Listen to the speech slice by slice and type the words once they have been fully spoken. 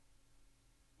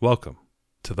Welcome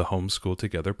to the Homeschool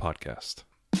Together podcast.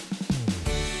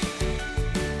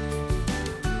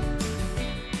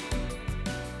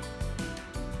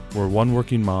 Where one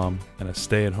working mom and a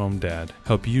stay-at-home dad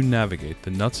help you navigate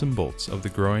the nuts and bolts of the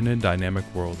growing and dynamic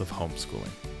world of homeschooling.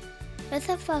 With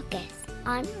a focus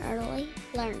on early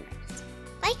learners,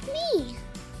 like me.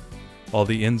 All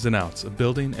the ins and outs of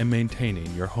building and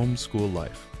maintaining your homeschool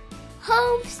life.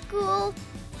 Homeschool.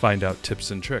 Find out tips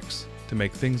and tricks to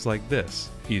make things like this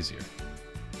easier.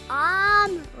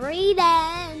 I'm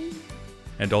reading.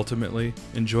 And ultimately,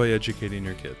 enjoy educating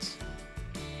your kids.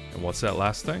 And what's that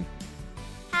last thing?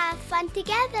 Have fun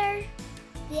together.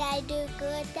 Did I do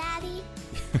good, Daddy?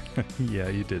 Yeah,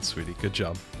 you did, sweetie. Good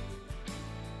job.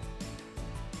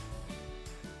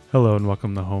 Hello and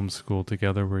welcome to Homeschool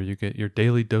Together, where you get your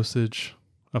daily dosage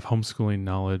of homeschooling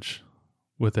knowledge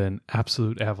with an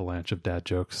absolute avalanche of dad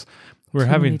jokes. Too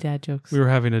many dad jokes. We were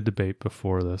having a debate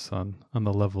before this on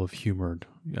the level of humor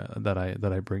that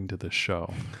I bring to this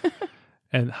show,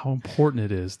 and how important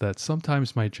it is that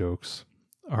sometimes my jokes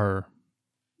are,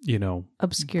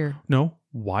 Obscure. no,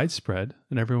 widespread,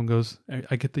 and everyone goes,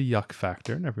 I get the yuck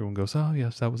factor, and everyone goes, oh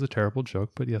yes, that was a terrible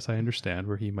joke, but yes, I understand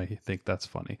where he might think that's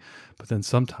funny. But then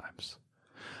sometimes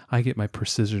I get my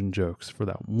precision jokes for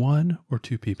that one or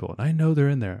two people, and I know they're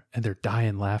in there and they're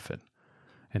dying laughing,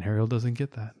 and Ariel doesn't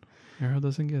get that. Ariel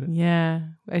doesn't get it. Yeah.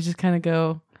 I just kind of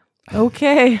go,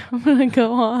 okay, I'm going to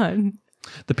go on.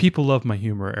 The people love my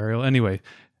humor, Ariel. Anyway,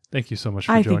 thank you so much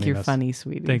for joining us. I think you're funny,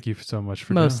 sweetie. Thank you so much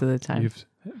for most of the time.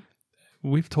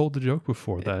 We've told the joke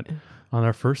before that on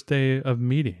our first day of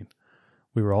meeting,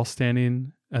 we were all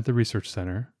standing at the research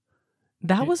center.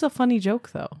 That was a funny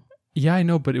joke, though. Yeah, I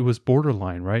know, but it was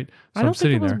borderline, right? So I don't I'm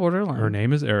sitting think it was there. borderline. Her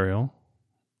name is Ariel.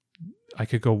 I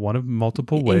could go one of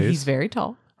multiple ways. He's very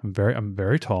tall. I'm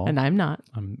very tall. And I'm not.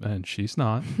 And she's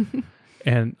not.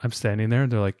 And I'm standing there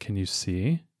and they're like, can you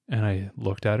see? And I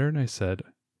looked at her and I said,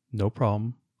 no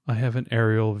problem. I have an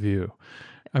aerial view.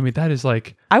 I mean, that is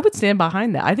like... I would stand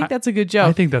behind that. I think that's a good joke.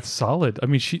 I think that's solid. I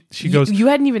mean, she goes... You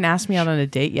hadn't even asked me out on a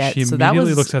date yet. She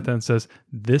immediately looks at that and says,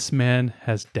 this man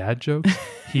has dad jokes.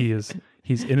 He's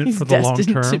in it for the long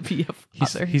term. To be a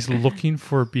father. He's looking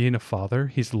for being a father.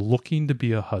 He's looking to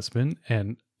be a husband,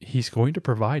 and he's going to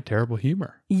provide terrible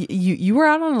humor. You were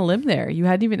out on a limb there. You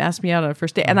hadn't even asked me out on a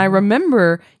first date. And I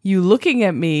remember you looking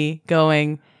at me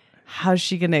going, how's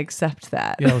she going to accept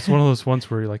that? Yeah, it was one of those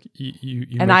ones where you're like, you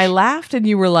and I laughed and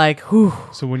you were like, whew,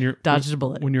 so when you're dodged a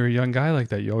bullet. When you're a young guy like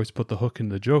that, you always put the hook in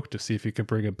the joke to see if you can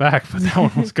bring it back. But that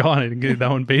one was gone. I didn't get that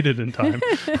one baited in time.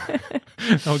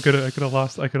 I could have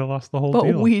lost the whole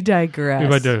deal. But we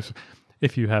digress.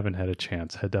 If you haven't had a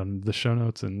chance, head down to the show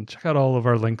notes and check out all of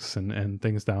our links and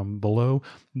things down below.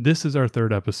 This is our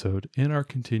third episode in our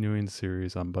continuing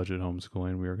series on budget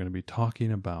homeschooling. We are going to be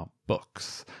talking about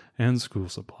books and school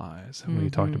supplies. And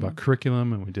we talked about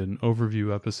curriculum, and we did an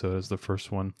overview episode as the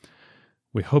first one.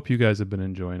 We hope you guys have been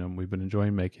enjoying them. We've been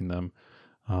enjoying making them.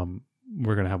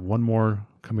 We're going to have one more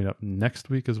coming up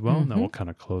next week as well. And that will kind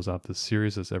of close out the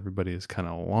series as everybody is kind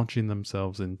of launching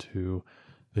themselves into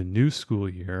the new school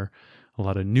year. A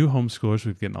lot of new homeschoolers.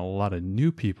 We've gotten a lot of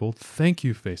new people. Thank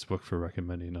you, Facebook, for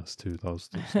recommending us to those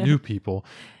new people.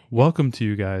 Welcome to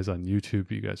you guys on YouTube.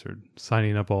 You guys are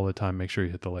signing up all the time. Make sure you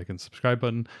hit the like and subscribe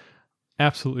button.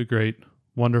 Absolutely great.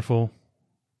 Wonderful.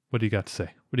 What do you got to say?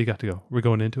 What do you got to go? We're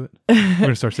going into it? We're going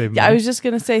to start saving money? I was just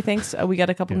going to say thanks. We got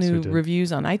a couple new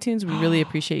reviews on iTunes. We really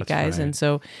appreciate you guys. Right. And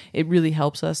so it really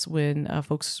helps us when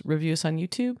folks review us on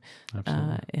YouTube.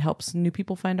 Absolutely. It helps new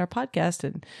people find our podcast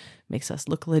and makes us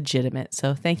look legitimate.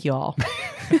 So thank you all.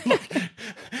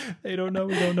 They don't know.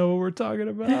 We don't know what we're talking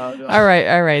about. All right.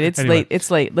 Anyway.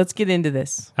 It's late. Let's get into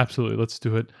this. Absolutely. Let's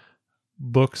do it.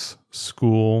 Books,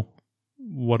 school.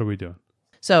 What are we doing?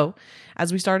 So,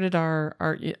 as we started our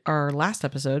last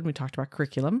episode, we talked about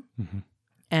curriculum,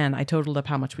 and I totaled up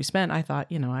how much we spent. I thought,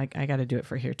 I got to do it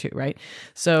for here too, right?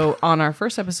 So, on our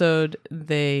first episode,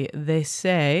 they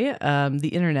say the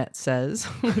internet says,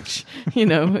 which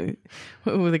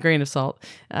with a grain of salt,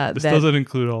 This doesn't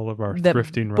include all of our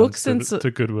thrifting runs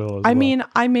to Goodwill as well. I mean,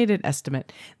 I made an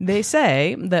estimate. They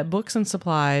say that books and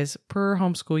supplies per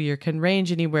homeschool year can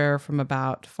range anywhere from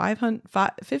about $50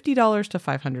 to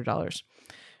 $500.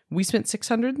 We spent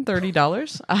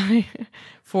 $630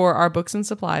 for our books and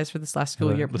supplies for this last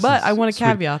school year. But I want to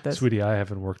caveat this. Sweetie, I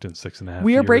haven't worked in 6.5 years.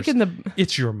 We are breaking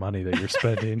It's your money that you're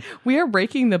spending. We are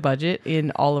breaking the budget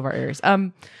in all of our areas.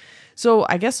 So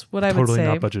I guess what I would Totally say,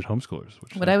 not budget homeschoolers.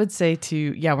 what I would say to,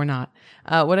 yeah, we're not.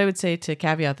 What I would say to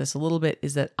caveat this a little bit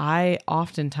is that I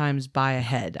oftentimes buy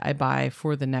ahead. I buy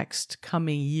for the next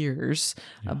coming years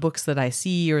books that I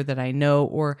see or that I know,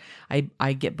 or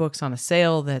I get books on a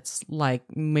sale that's like,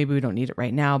 maybe we don't need it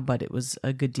right now, but it was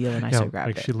a good deal and I so grabbed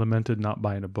like it. she lamented not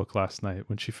buying a book last night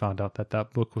when she found out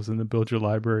that book was in the Build Your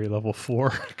Library level 4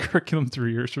 curriculum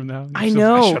 3 years from now. I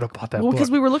know. I should have bought that book.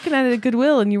 Because we were looking at it at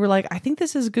Goodwill and you were like, I think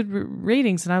this is good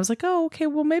ratings. And I was like, oh, okay,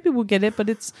 well, maybe we'll get it. But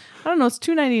it's, I don't know, it's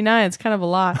 $2.99. It's kind of a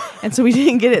lot. And so we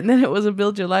didn't get it. And then it was a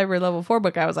Build Your Library level 4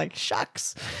 book. I was like,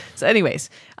 shucks. So anyways,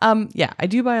 yeah, I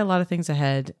do buy a lot of things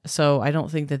ahead. So I don't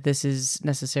think that this is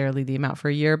necessarily the amount for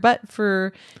a year. But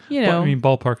for, I mean,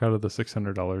 ballpark out of the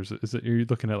 $600, is it, are you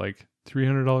looking at like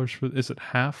 $300 for, is it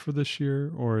half for this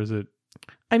year or is it?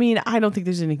 I mean, I don't think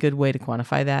there's any good way to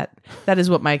quantify that. That is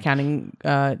what my accounting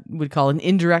would call an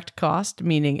indirect cost,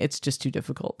 meaning it's just too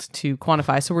difficult to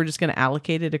quantify. So we're just going to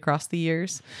allocate it across the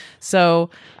years. So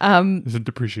is it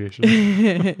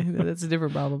depreciation? That's a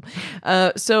different problem.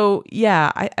 So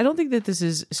yeah, I don't think that this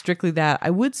is strictly that. I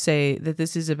would say that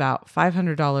this is about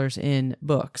 $500 in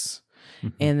books.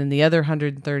 And then the other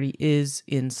 $130 is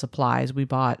in supplies. We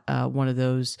bought one of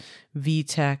those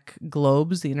VTech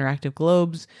globes, the interactive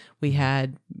globes. We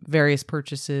had various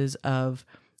purchases of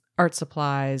art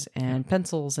supplies and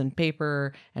pencils and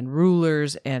paper and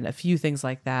rulers and a few things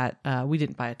like that. We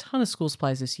didn't buy a ton of school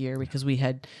supplies this year because we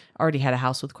had already had a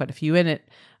house with quite a few in it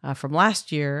from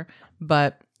last year,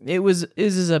 but this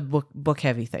is a book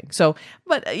heavy thing. So,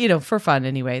 but for fun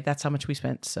anyway, that's how much we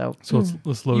spent. So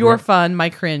let's load your fun,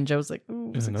 my cringe. I was like,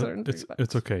 ooh,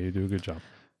 it's okay. You do a good job.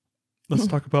 Let's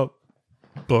talk about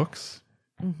books.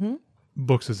 Mm-hmm.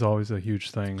 Books is always a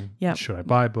huge thing. Yeah. Should I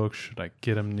buy books? Should I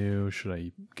get them new? Should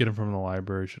I get them from the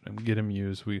library? Should I get them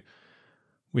used? We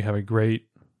have a great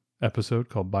episode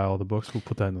called Buy All the Books. We'll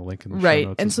put that in the link in the show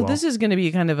notes. And so this is going to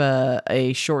be kind of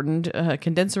a shortened,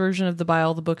 condensed version of the Buy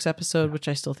All the Books episode, which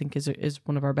I still think is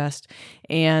one of our best.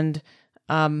 And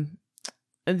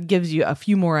it gives you a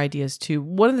few more ideas too.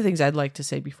 One of the things I'd like to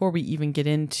say before we even get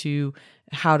into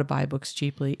how to buy books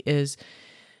cheaply is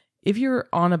if you're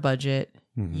on a budget,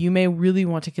 you may really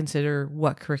want to consider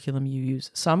what curriculum you use.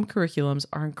 Some curriculums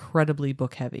are incredibly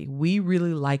book heavy. We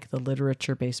really like the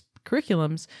literature-based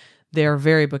curriculums. They're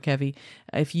very book heavy.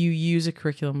 If you use a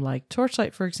curriculum like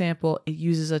Torchlight, for example, it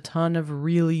uses a ton of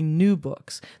really new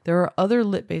books. There are other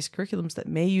lit-based curriculums that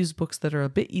may use books that are a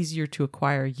bit easier to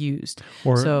acquire used.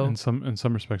 Or in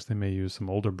some respects, they may use some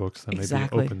older books that may be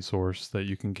open source that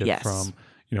you can get from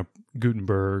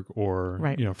Gutenberg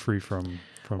or free from.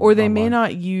 Or they online. may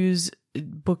not use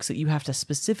books that you have to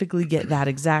specifically get that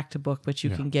exact book, but you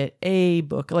can get a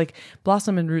book. Like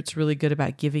Blossom and Root's really good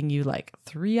about giving you like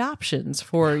 3 options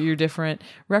for your different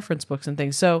reference books and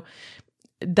things. So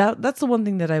that's the one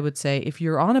thing that I would say. If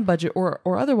you're on a budget or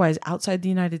otherwise outside the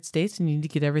United States and you need to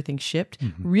get everything shipped,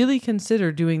 really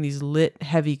consider doing these lit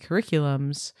heavy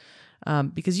curriculums.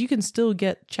 Because you can still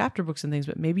get chapter books and things,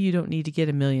 but maybe you don't need to get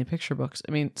a million picture books.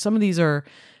 I mean, some of these are,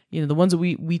 the ones that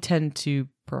we tend to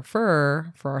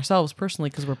prefer for ourselves personally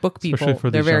because we're book people.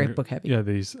 They're very book heavy. Yeah,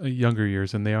 these younger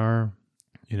years, and they are,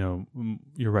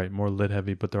 you're right, more lit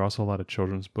heavy, but they're also a lot of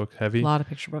children's book heavy. A lot of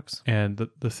picture books. And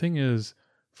the thing is,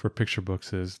 for picture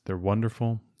books is they're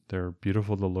wonderful, they're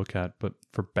beautiful to look at, but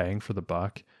for bang for the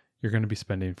buck, you're going to be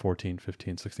spending $14,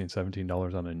 $15, $16,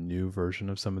 $17 on a new version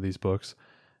of some of these books.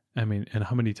 I mean, and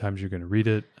how many times you're going to read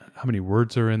it, how many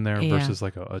words are in there versus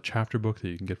like a chapter book that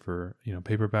you can get for,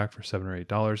 paperback for $7 or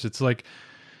 $8. It's like,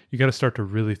 you got to start to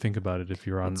really think about it if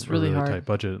you're on a really tight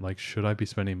budget. Like, should I be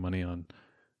spending money on,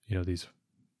 these,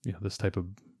 this type of,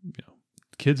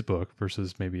 kids book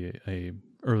versus maybe a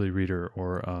early reader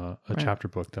or a chapter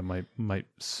book that might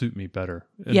suit me better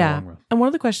in the long run. And one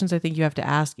of the questions I think you have to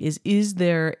ask is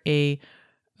there an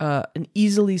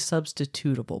easily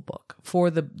substitutable book for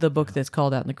the book that's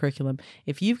called out in the curriculum?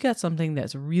 If you've got something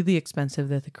that's really expensive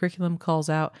that the curriculum calls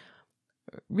out,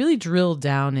 really drill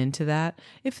down into that.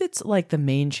 If it's like the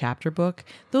main chapter book,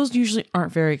 those usually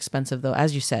aren't very expensive though.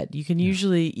 As you said, you can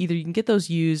usually either you can get those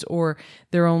used or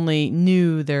they're only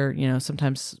new. They're,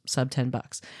 sometimes sub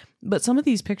 $10. But some of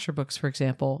these picture books, for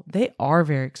example, they are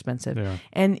very expensive. Yeah.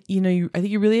 And, I think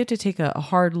you really have to take a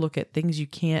hard look at things you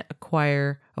can't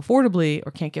acquire affordably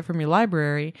or can't get from your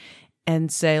library and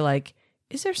say like,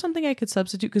 is there something I could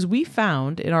substitute? Because we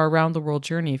found in our Around the World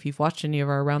journey, if you've watched any of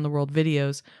our Around the World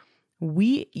videos,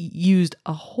 we used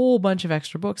a whole bunch of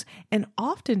extra books. And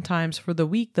oftentimes for the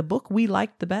week, the book we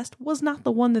liked the best was not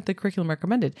the one that the curriculum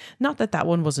recommended. Not that that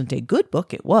one wasn't a good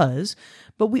book, it was.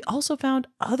 But we also found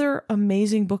other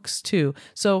amazing books too.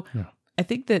 So I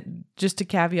think that just to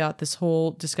caveat this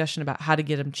whole discussion about how to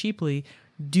get them cheaply,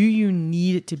 do you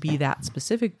need it to be that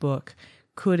specific book?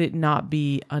 Could it not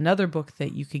be another book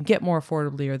that you can get more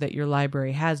affordably or that your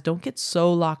library has? Don't get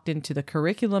so locked into the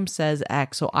curriculum says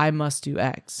X, so I must do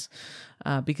X.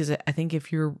 Because I think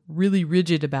if you're really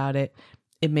rigid about it,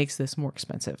 it makes this more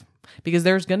expensive. Because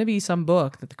there's going to be some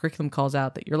book that the curriculum calls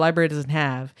out that your library doesn't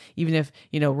have, even if,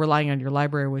 relying on your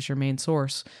library was your main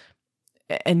source.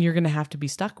 And you're going to have to be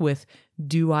stuck with,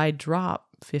 do I drop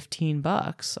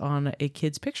 $15 on a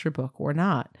kid's picture book or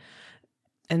not?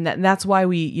 And that's why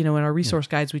we, in our resource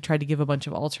guides, we try to give a bunch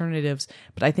of alternatives.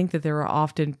 But I think that there are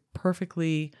often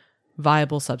perfectly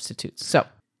viable substitutes. So,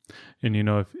 and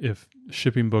if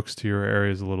shipping books to your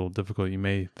area is a little difficult, you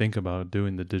may think about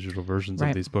doing the digital versions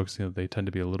of these books. They tend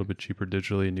to be a little bit cheaper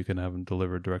digitally, and you can have them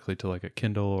delivered directly to like a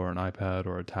Kindle or an iPad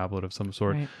or a tablet of some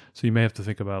sort. Right. So you may have to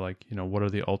think about what are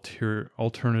the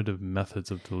alternative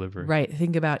methods of delivery. Right.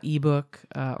 Think about ebook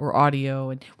or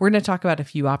audio, and we're going to talk about a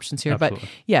few options here. Absolutely. But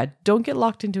yeah, don't get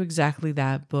locked into exactly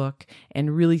that book,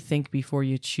 and really think before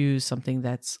you choose something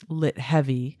that's lit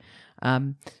heavy.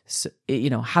 So,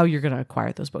 how you're going to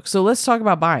acquire those books. So let's talk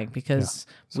about buying, because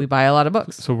we buy a lot of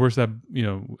books. So where's that?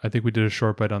 I think we did a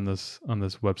short bite on this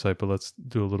website, but let's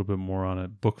do a little bit more on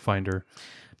it. Bookfinder.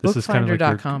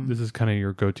 Bookfinder.com. This is kind of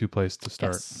your go-to place to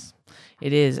start. Yes,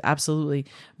 it is, absolutely.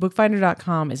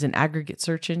 Bookfinder.com is an aggregate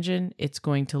search engine. It's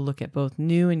going to look at both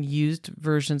new and used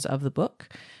versions of the book.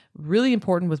 Really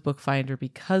important with Bookfinder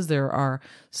because there are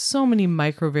so many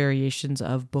micro variations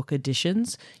of book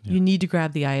editions. You need to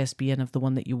grab the ISBN of the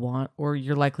one that you want, or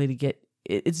you're likely to get,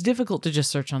 it's difficult to just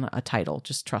search on a title.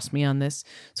 Just trust me on this.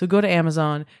 So go to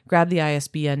Amazon, grab the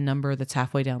ISBN number that's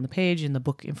halfway down the page in the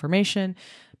book information,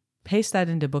 paste that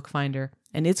into Bookfinder,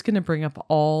 and it's going to bring up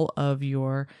all of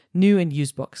your new and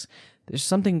used books. There's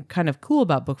something kind of cool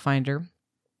about Bookfinder.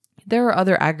 There are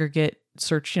other aggregate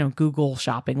search, Google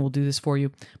Shopping will do this for you.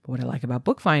 But what I like about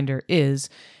Bookfinder is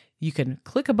you can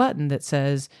click a button that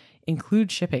says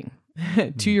include shipping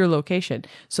to your location.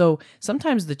 So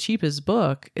sometimes the cheapest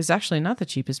book is actually not the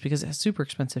cheapest because it has super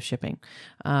expensive shipping.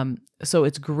 So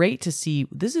it's great to see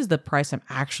this is the price I'm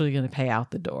actually going to pay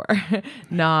out the door,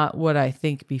 not what I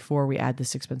think before we add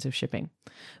this expensive shipping.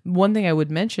 One thing I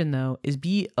would mention though is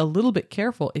be a little bit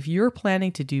careful. If you're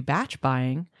planning to do batch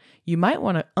buying, you might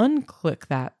want to unclick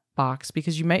that box,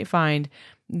 because you might find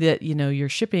that your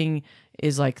shipping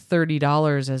is like $30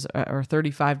 or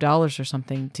 $35 or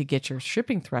something to get your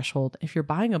shipping threshold. If you're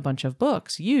buying a bunch of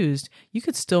books used, you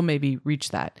could still maybe reach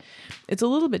that. It's a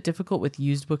little bit difficult with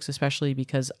used books, especially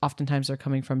because oftentimes they're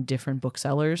coming from different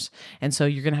booksellers, and so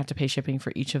you're going to have to pay shipping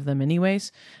for each of them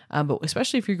anyways. But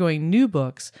especially if you're going new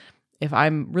books, if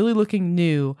I'm really looking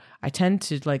new, I tend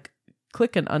to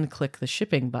click and unclick the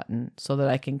shipping button so that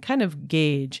I can kind of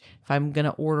gauge if I'm going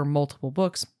to order multiple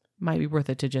books, might be worth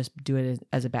it to just do it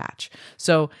as a batch.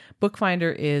 So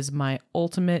Bookfinder is my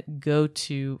ultimate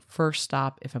go-to first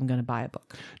stop if I'm going to buy a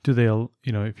book. Do they,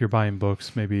 if you're buying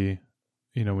books, maybe,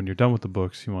 when you're done with the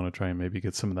books, you want to try and maybe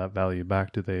get some of that value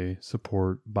back. Do they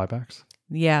support buybacks?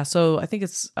 Yeah, so I think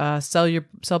it's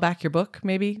sell back your book,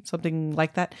 maybe something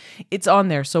like that. It's on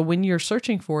there. So when you're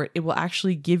searching for it, it will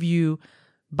actually give you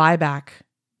buyback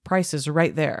prices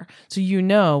right there. So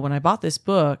when I bought this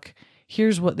book,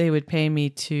 here's what they would pay me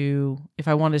if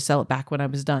I wanted to sell it back when I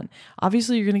was done.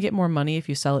 Obviously, you're going to get more money if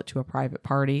you sell it to a private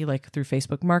party, like through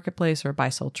Facebook Marketplace or a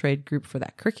buy-sell trade group for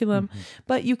that curriculum. Mm-hmm.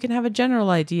 But you can have a general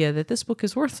idea that this book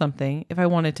is worth something if I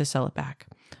wanted to sell it back.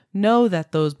 Know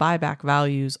that those buyback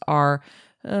values are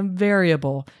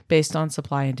variable based on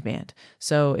supply and demand.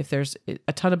 So if there's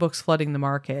a ton of books flooding the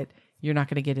market, you're not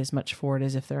going to get as much for it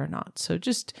as if there are not. So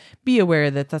just be aware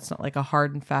that that's not like a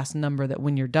hard and fast number that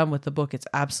when you're done with the book, it's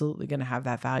absolutely going to have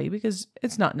that value, because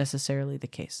it's not necessarily the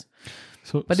case.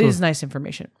 But it is nice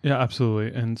information. Yeah,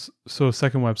 absolutely. And so a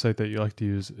second website that you like to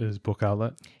use is Book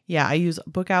Outlet. Yeah, I use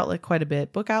Book Outlet quite a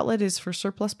bit. Book Outlet is for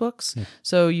surplus books. Yeah.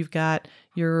 So you've got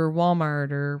your Walmart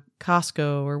or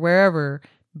Costco or wherever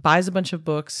buys a bunch of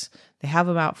books. They have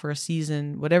them out for a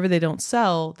season. Whatever they don't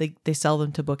sell, they sell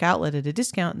them to Book Outlet at a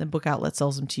discount, and then Book Outlet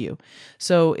sells them to you.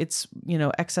 So it's,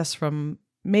 excess from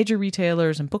major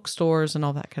retailers and bookstores and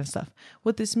all that kind of stuff.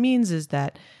 What this means is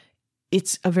that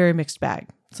it's a very mixed bag.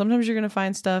 Sometimes you're going to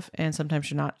find stuff and sometimes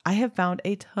you're not. I have found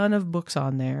a ton of books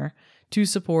on there to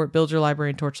support Build Your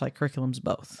Library and Torchlight curriculums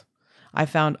both. I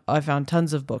found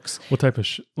tons of books. What type of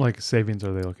savings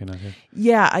are they looking at here?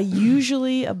 Yeah, I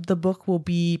usually the book will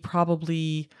be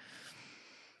probably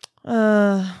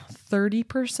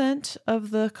 30%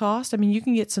 of the cost. I mean, you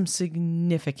can get some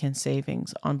significant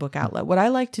savings on Book Outlet. What I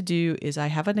like to do is I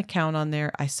have an account on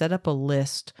there. I set up a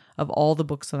list of all the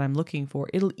books that I'm looking for.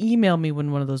 It'll email me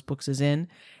when one of those books is in,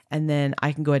 and then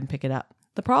I can go ahead and pick it up.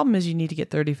 The problem is you need to get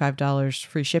 $35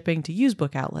 free shipping to use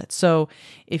Book Outlet. So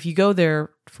if you go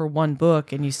there for one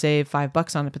book and you save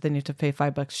 $5 on it, but then you have to pay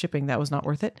 $5 shipping, that was not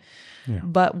worth it. Yeah.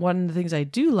 But one of the things I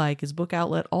do like is Book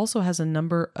Outlet also has a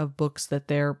number of books that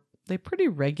they pretty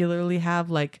regularly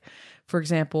have. Like, for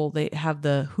example, they have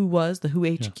the Who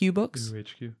HQ books. Who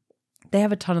HQ. They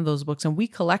have a ton of those books, and we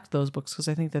collect those books because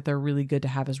I think that they're really good to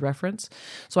have as reference.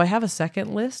 So I have a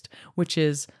second list, which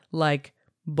is like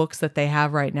books that they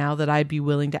have right now that I'd be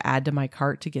willing to add to my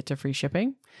cart to get to free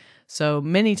shipping. So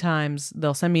many times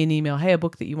they'll send me an email, hey, a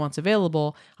book that you want's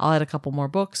available. I'll add a couple more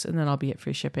books and then I'll be at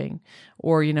free shipping.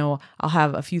 Or, I'll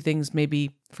have a few things.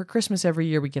 Maybe for Christmas every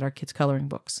year we get our kids coloring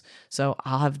books. So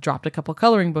I'll have dropped a couple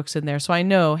coloring books in there. So I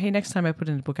know, hey, next time I put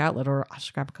in a Book Outlet, or I'll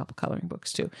just grab a couple coloring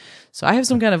books too. So I have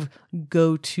some kind of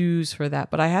go-tos for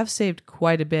that, but I have saved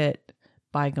quite a bit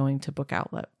by going to Book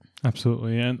Outlet.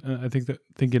 Absolutely. And I think that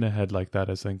thinking ahead like that,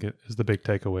 is the big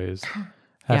takeaway is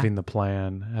having the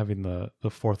plan, having the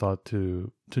forethought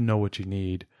to know what you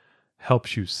need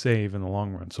helps you save in the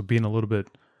long run. So being a little bit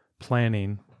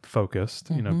planning focused,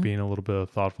 being a little bit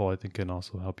thoughtful, I think can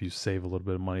also help you save a little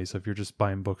bit of money. So if you're just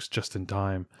buying books just in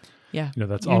time,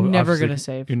 that's you're never going to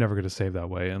save. You're never going to save that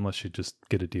way unless you just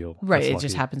get a deal. Right. It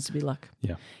just happens to be luck.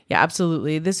 Yeah. Yeah,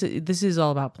 absolutely. This is all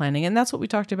about planning. And that's what we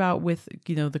talked about with,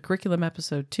 the curriculum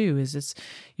episode too, is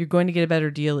you're going to get a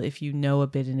better deal if you know a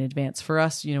bit in advance. For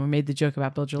us, we made the joke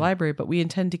about Build Your Library, but we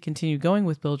intend to continue going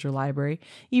with Build Your Library,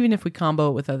 even if we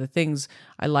combo it with other things.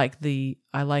 I like the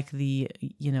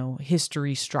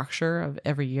history structure of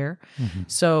every year. Mm-hmm.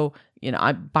 So,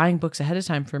 buying books ahead of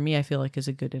time for me, I feel like is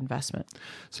a good investment.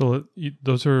 So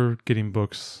those are getting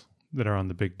books that are on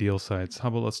the big deal sites. How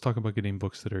about let's talk about getting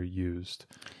books that are used.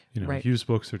 Right. Used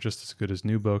books are just as good as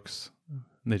new books.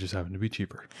 They just happen to be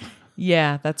cheaper.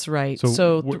 Yeah, that's right.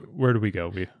 So where do we go?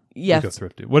 We go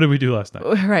thrifting. What did we do last night?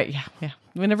 Right. Yeah.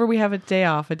 Whenever we have a day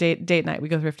off, a date night, we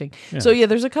go thrifting. Yeah. So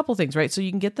there's a couple things, right? So you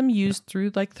can get them used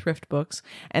through like thrift books.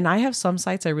 And I have some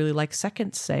sites I really like.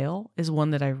 Second Sale is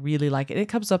one that I really like. And it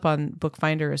comes up on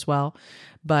Bookfinder as well.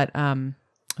 But,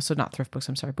 so not thrift books,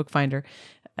 I'm sorry, Bookfinder.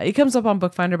 It comes up on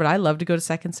Bookfinder, but I love to go to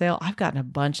Second Sale. I've gotten a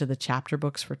bunch of the chapter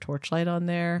books for Torchlight on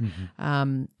there.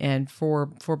 Mm-hmm. And for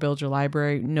Build Your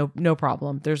Library, no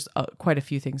problem. There's quite a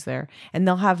few things there. And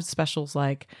they'll have specials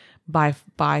like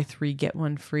buy 3, get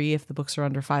 1 free if the books are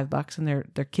under $5, and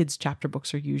their kids' chapter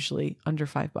books are usually under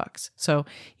 $5. So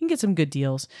you can get some good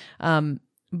deals.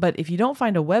 But if you don't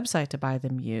find a website to buy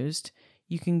them used,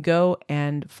 you can go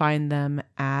and find them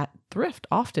at thrift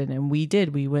often. And we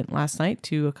went last night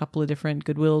to a couple of different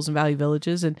Goodwills and Value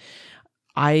Villages, and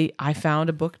I found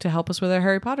a book to help us with our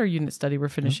Harry Potter unit study we're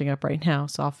finishing up right now.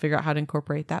 So I'll figure out how to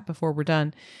incorporate that before we're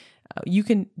done. You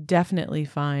can definitely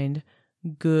find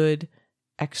good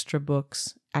extra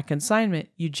books at consignment.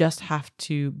 You just have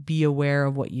to be aware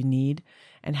of what you need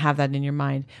and have that in your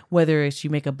mind, whether it's you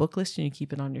make a book list and you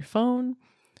keep it on your phone,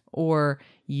 or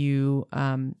you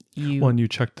and you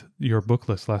checked your book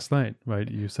list last night, right?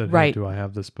 You said, hey, right. Do I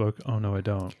have this book? Oh, no, I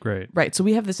don't. Great. Right. So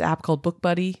we have this app called Book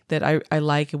Buddy that I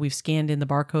like, and we've scanned in the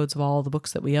barcodes of all the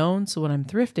books that we own. So when I'm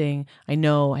thrifting, I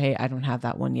know, hey, I don't have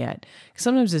that one yet.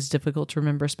 Sometimes it's difficult to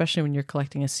remember, especially when you're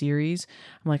collecting a series.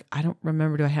 I'm like, I don't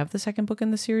remember, do I have the second book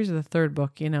in the series or the third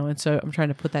book? And so I'm trying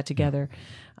to put that together.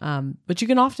 But you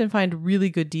can often find really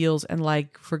good deals. And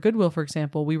like for Goodwill, for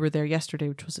example, we were there yesterday,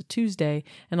 which was a Tuesday.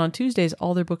 And on Tuesdays,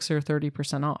 all their books are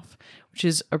 30% off, which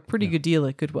is a pretty good deal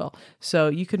at Goodwill. So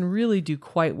you can really do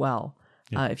quite well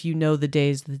if you know the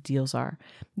days the deals are.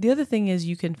 The other thing is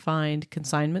you can find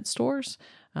consignment stores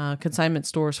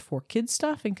for kids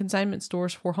stuff and consignment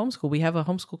stores for homeschool. We have a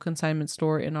homeschool consignment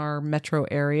store in our metro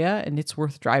area, and it's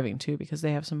worth driving to because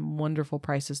they have some wonderful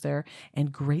prices there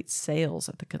and great sales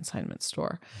at the consignment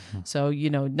store. Mm-hmm. So,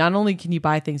 not only can you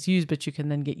buy things used, but you can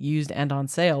then get used and on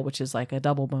sale, which is like a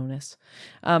double bonus.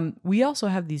 We also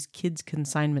have these kids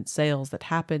consignment sales that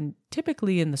happen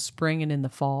typically in the spring and in the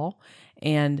fall.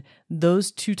 And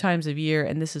those 2 times a year,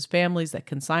 and this is families that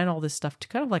consign all this stuff to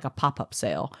kind of like a pop-up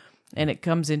sale. And it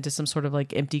comes into some sort of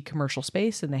like empty commercial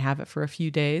space, and they have it for a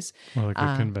few days. Or like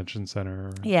a convention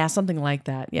center. Yeah, something like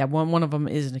that. Yeah, one of them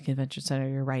is in a convention center.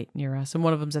 You're right, near us. And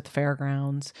one of them's at the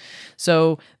fairgrounds.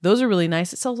 So those are really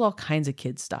nice. It sells all kinds of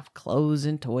kids stuff, clothes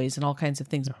and toys and all kinds of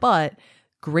things. Yeah. But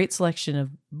great selection of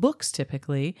books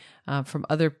typically from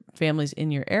other families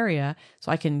in your area.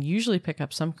 So I can usually pick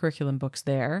up some curriculum books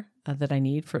there that I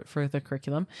need for the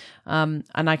curriculum. And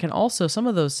I can also, some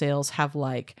of those sales have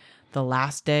like the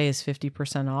last day is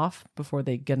 50% off before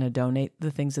they're going to donate the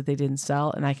things that they didn't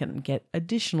sell. And I can get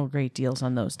additional great deals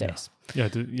on those days.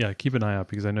 Yeah. Keep an eye out,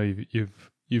 because I know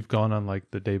you've gone on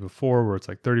like the day before where it's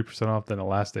like 30% off. Then the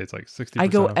last day it's like 60%. I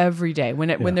go off. every day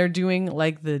when they're doing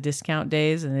like the discount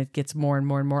days and it gets more and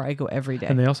more and more. I go every day.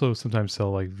 And they also sometimes sell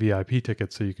like VIP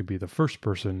tickets, so you could be the first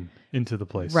person into the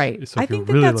place. Right. So I if you're think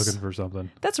that really that's- looking for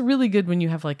something. That's really good when you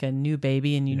have like a new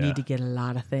baby and you Yeah. need to get a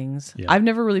lot of things. Yeah. I've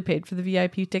never really paid for the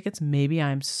VIP tickets. Maybe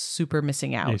I'm super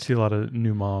missing out. You see a lot of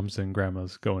new moms and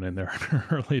grandmas going in there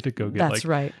early to go get That's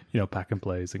like, right. pack and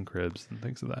plays and cribs and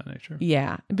things of that nature.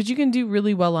 Yeah, but you can do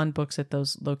really well on books at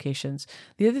those locations.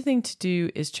 The other thing to do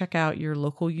is check out your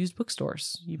local used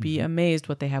bookstores. You'd be amazed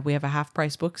what they have. We have a Half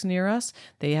Price Books near us.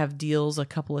 They have deals a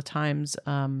couple of times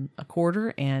a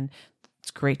quarter, and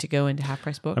it's great to go into Half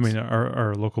Price Books. I mean,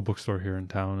 our local bookstore here in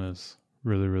town is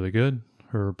really, really good.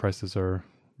 Her prices are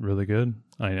really good.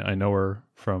 I know her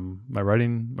from my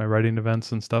writing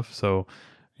events and stuff. So,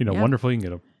 Yeah. wonderful. You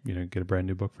can get a brand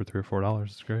new book for $3 or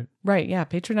 $4. It's great. Right, yeah.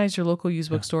 Patronize your local used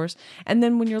bookstores. And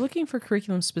then when you're looking for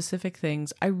curriculum specific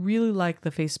things, I really like the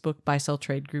Facebook buy sell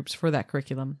trade groups for that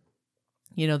curriculum.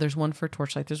 There's one for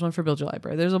Torchlight, there's one for Build Your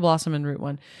Library, there's a Blossom and Root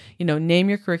one. Name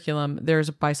your curriculum, there's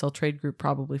a buy sell trade group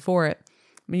probably for it.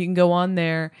 I mean, you can go on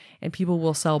there and people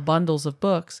will sell bundles of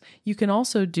books. You can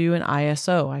also do an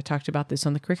ISO. I talked about this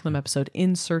on the curriculum episode,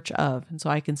 in search of. And so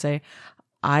I can say,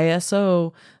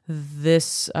 ISO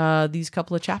these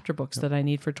couple of chapter books that I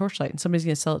need for Torchlight, and somebody's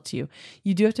going to sell it to you.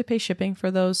 You do have to pay shipping for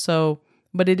those,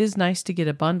 but it is nice to get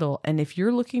a bundle. And if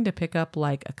you're looking to pick up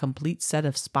like a complete set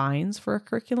of spines for a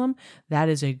curriculum, that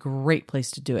is a great place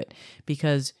to do it,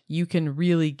 because you can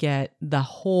really get the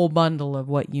whole bundle of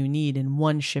what you need in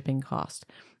one shipping cost.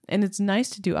 And it's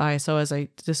nice to do ISO, as I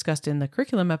discussed in the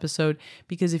curriculum episode,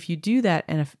 because if you do that,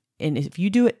 and if you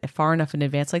do it far enough in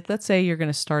advance, like let's say you're going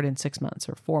to start in 6 months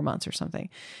or 4 months or something,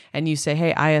 and you say,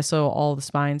 hey, ISO all the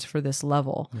spines for this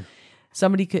level.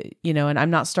 Somebody could, and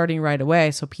I'm not starting right away,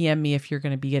 so PM me if you're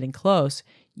going to be getting close.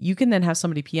 You can then have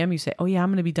somebody PM you, say, oh yeah, I'm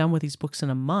going to be done with these books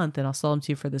in a month and I'll sell them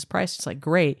to you for this price. It's like,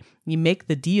 great. You make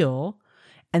the deal,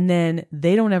 and then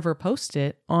they don't ever post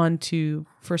it onto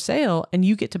for sale, and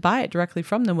you get to buy it directly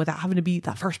from them without having to be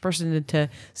the first person to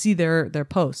see their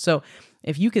post. So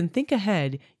if you can think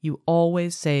ahead, you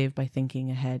always save by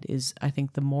thinking ahead, is I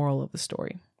think the moral of the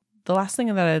story. The last thing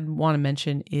that I'd want to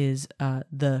mention is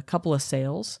the couple of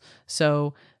sales.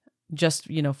 So just,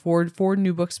 for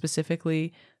new books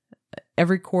specifically,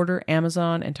 every quarter,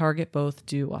 Amazon and Target both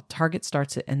do, well, Target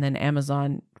starts it and then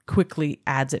Amazon quickly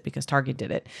adds it because Target did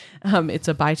it. It's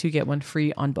a buy two, get one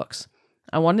free on books.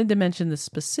 I wanted to mention the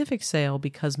specific sale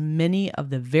because many of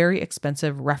the very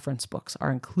expensive reference books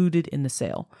are included in the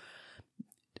sale.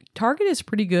 Target is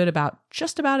pretty good about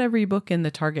just about every book in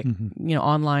the Target,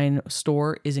 online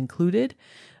store is included.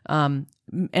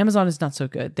 Amazon is not so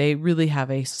good. They really have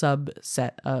a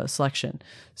subset selection.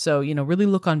 So, really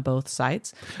look on both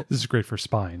sites. This is great for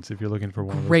spines. If you're looking for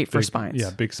one of those Great for big, spines. Yeah,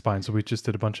 big spines. So we just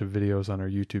did a bunch of videos on our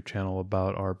YouTube channel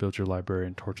about our Build Your Library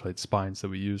and Torchlight spines that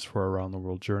we use for our Around the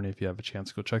World journey. If you have a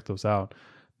chance, go check those out.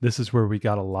 This is where we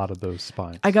got a lot of those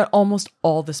spines. I got almost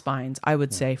all the spines, I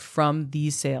would say, from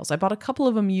these sales. I bought a couple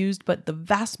of them used, but the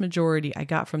vast majority I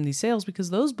got from these sales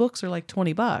because those books are like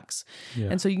 $20. Yeah.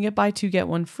 And so you can get buy two, get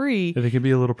one free. They can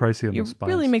be a little pricey on It the spines.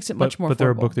 really makes it much more But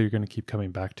they're a affordable. book that you're going to keep coming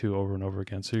back to over and over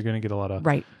again. So you're going to get a lot of,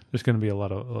 Right. there's going to be a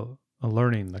lot of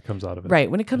learning that comes out of it. Right.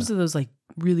 When it comes to those like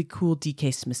really cool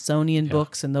DK Smithsonian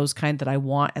books and those kind that I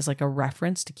want as like a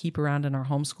reference to keep around in our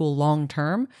homeschool long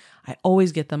term, I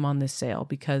always get them on this sale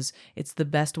because it's the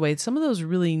best way. Some of those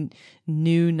really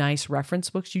new, nice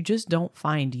reference books you just don't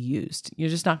find used. You're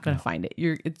just not going to find it.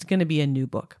 It's going to be a new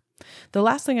book. The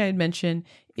last thing I'd mention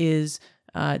is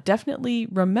definitely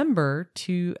remember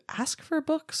to ask for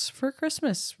books for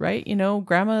Christmas, right?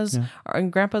 Grandmas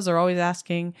and grandpas are always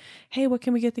asking, hey, what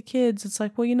can we get the kids? It's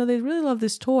like, well, they really love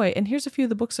this toy. And here's a few of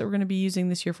the books that we're going to be using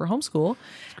this year for homeschool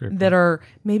that are,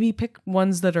 maybe pick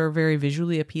ones that are very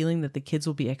visually appealing that the kids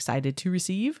will be excited to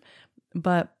receive.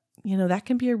 But, that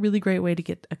can be a really great way to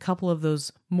get a couple of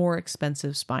those more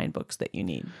expensive spine books that you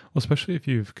need. Well, especially if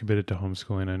you've committed to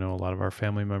homeschooling. I know a lot of our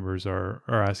family members are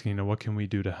asking, what can we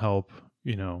do to help,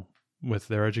 with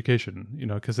their education,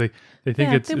 because they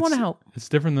think they want to help. It's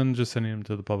different than just sending them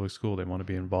to the public school. They want to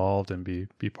be involved and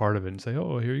be part of it and say,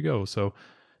 oh, here you go. So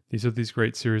these are these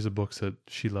great series of books that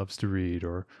she loves to read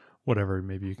or whatever.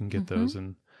 Maybe you can get those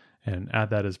and and add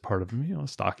that as part of, a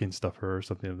stocking stuffer or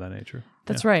something of that nature.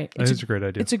 That's right. It's a great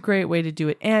idea. It's a great way to do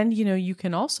it. And, you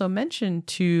can also mention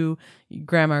to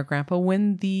grandma or grandpa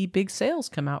when the big sales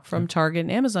come out from Target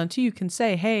and Amazon too. You can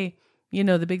say, hey,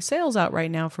 the big sale's out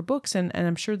right now for books, and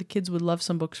I'm sure the kids would love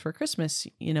some books for Christmas.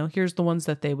 Here's the ones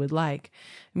that they would like.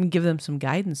 Give them some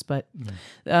guidance. But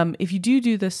if you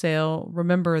do the sale,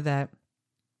 remember that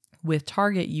with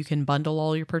Target, you can bundle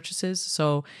all your purchases.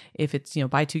 So if it's,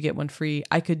 buy two, get one free,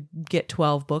 I could get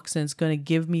 12 books and it's going to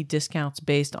give me discounts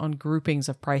based on groupings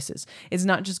of prices. It's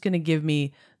not just going to give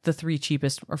me the 3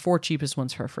 cheapest or 4 cheapest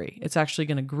ones for free. It's actually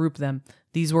going to group them.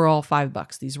 These were all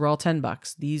 $5. These were all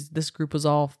 $10. This group was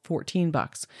all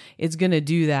 $14. It's going to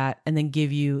do that and then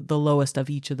give you the lowest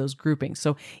of each of those groupings.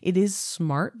 So it is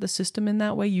smart, the system, in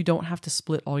that way. You don't have to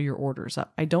split all your orders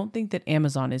up. I don't think that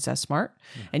Amazon is as smart,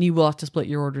 and you will have to split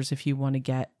your orders if you want to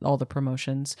get all the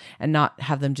promotions and not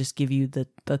have them just give you the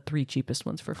 3 cheapest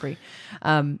ones for free.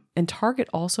 And Target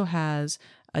also has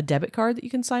a debit card that you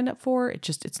can sign up for.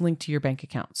 It's linked to your bank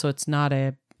account. So it's not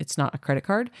a credit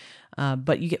card,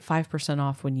 but you get 5%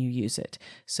 off when you use it.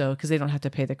 So, because they don't have to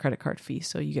pay the credit card fee.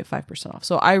 So you get 5% off.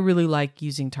 So I really like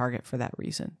using Target for that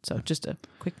reason. So just a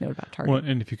quick note about Target. Well,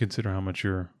 and if you consider how much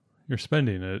you're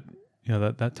spending,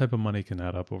 that type of money can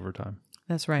add up over time.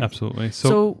 That's right. Absolutely.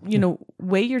 So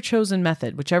weigh your chosen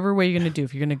method, whichever way you're going to do.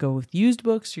 If you're going to go with used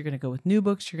books, you're going to go with new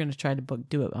books, you're going to try to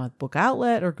do it on Book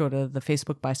Outlet or go to the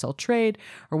Facebook buy, sell, trade,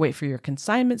 or wait for your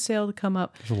consignment sale to come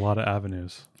up. There's a lot of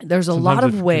avenues. There's a lot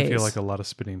of ways. It can feel like a lot of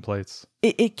spinning plates.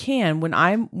 It can. When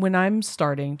I'm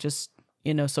starting, just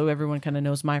so everyone kind of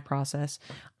knows my process,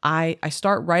 I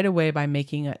start right away by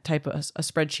making a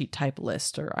spreadsheet type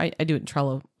list, or I do it in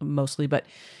Trello mostly, but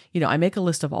I make a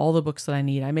list of all the books that I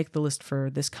need. I make the list for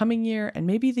this coming year and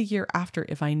maybe the year after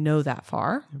if I know that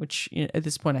far, which at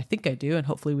this point I think I do, and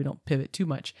hopefully we don't pivot too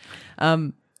much.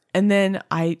 And then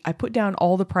I put down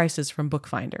all the prices from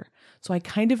Bookfinder. So I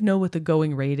kind of know what the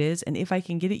going rate is and if I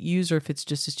can get it used or if it's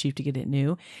just as cheap to get it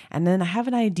new. And then I have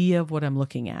an idea of what I'm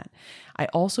looking at. I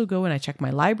also go and I check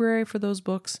my library for those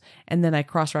books, and then I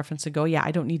cross-reference and go, yeah, I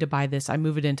don't need to buy this. I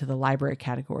move it into the library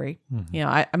category.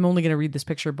 Mm-hmm. I'm only going to read this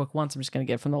picture book once. I'm just going to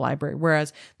get it from the library.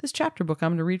 Whereas this chapter book,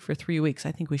 I'm going to read for 3 weeks.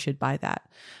 I think we should buy that.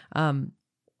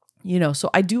 So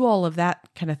I do all of that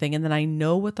kind of thing. And then I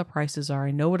know what the prices are.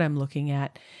 I know what I'm looking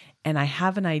at. And I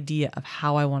have an idea of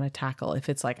how I want to tackle. If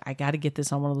it's like, I got to get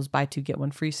this on one of those buy two, get one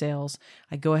free sales,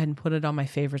 I go ahead and put it on my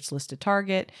favorites list at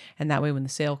Target. And that way, when the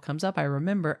sale comes up, I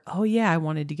remember, oh yeah, I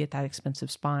wanted to get that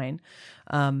expensive spine.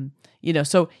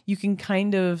 So you can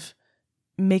kind of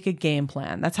make a game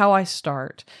plan. That's how I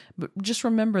start. But just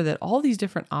remember that all these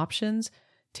different options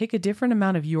take a different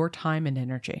amount of your time and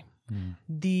energy.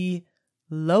 The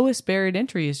lowest buried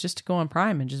entry is just to go on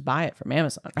Prime and just buy it from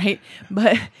Amazon, right?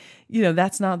 But,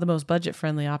 that's not the most budget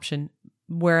friendly option.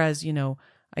 Whereas,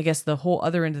 I guess the whole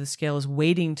other end of the scale is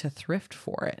waiting to thrift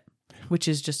for it, which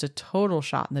is just a total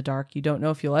shot in the dark. You don't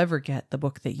know if you'll ever get the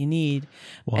book that you need.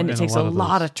 And it takes a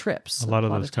lot of trips. A lot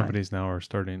of those companies now are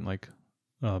starting, like,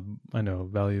 I know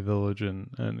Value Village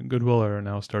and Goodwill are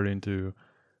now starting to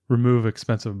remove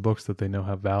expensive books that they know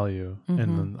have value. Mm-hmm.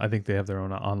 And then I think they have their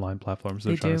own online platforms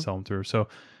they're trying to sell them through. So,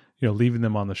 leaving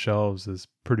them on the shelves is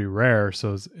pretty rare.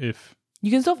 So if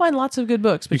you can still find lots of good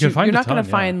books, but you're not going to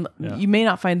find, you may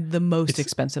not find the most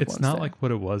expensive ones. It's not like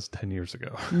what it was 10 years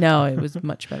ago. No, it was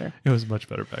much better. It was much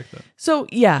better back then. So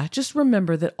yeah, just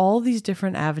remember that all these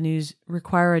different avenues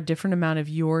require a different amount of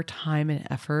your time and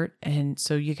effort. And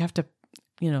so you have to,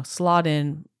 slot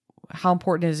in, how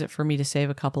important is it for me to save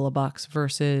a couple of bucks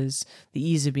versus the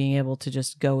ease of being able to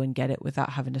just go and get it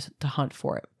without having to hunt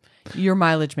for it? Your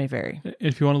mileage may vary.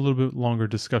 If you want a little bit longer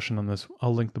discussion on this,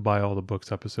 I'll link the Buy All the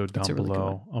Books episode down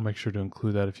below. I'll make sure to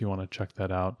include that if you want to check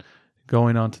that out.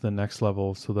 Going on to the next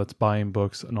level, so that's buying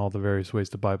books and all the various ways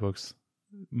to buy books.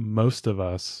 Most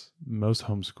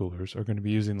homeschoolers are going to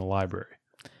be using the library.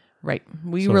 Right.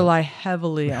 We rely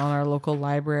heavily on our local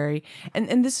library.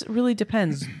 And this really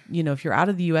depends. If you're out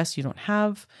of the U.S., you don't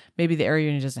have, maybe the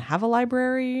area doesn't have a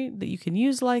library that you can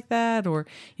use like that. Or,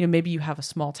 maybe you have a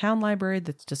small town library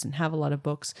that doesn't have a lot of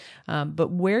books. But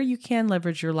where you can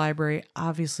leverage your library,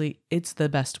 obviously, it's the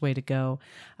best way to go.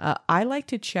 I like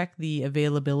to check the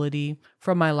availability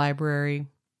from my library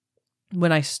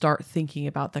when I start thinking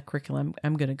about the curriculum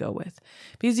I'm going to go with.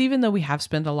 Because even though we have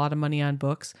spent a lot of money on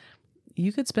books,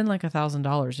 you could spend like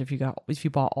 $1,000 if you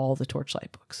bought all the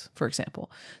Torchlight books, for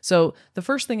example. So the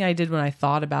first thing I did when I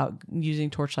thought about using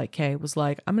Torchlight K was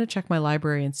like, I'm going to check my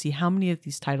library and see how many of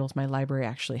these titles my library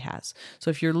actually has. So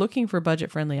if you're looking for a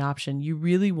budget-friendly option, you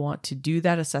really want to do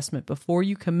that assessment before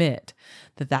you commit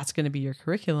that that's going to be your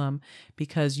curriculum,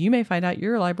 because you may find out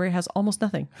your library has almost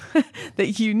nothing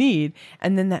that you need.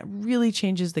 And then that really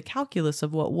changes the calculus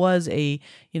of what was a,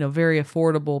 very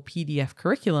affordable PDF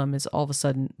curriculum is all of a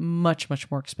sudden much,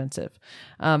 much more expensive.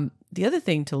 The other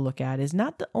thing to look at is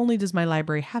not only does my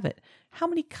library have it, how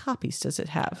many copies does it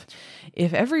have?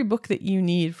 If every book that you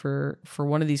need for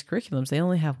one of these curriculums, they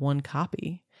only have one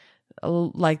copy,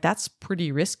 like that's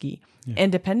pretty risky. Yeah.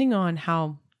 And depending on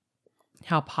how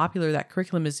popular that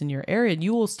curriculum is in your area,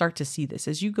 you will start to see this.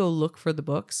 As you go look for the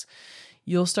books,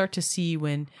 you'll start to see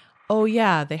when, oh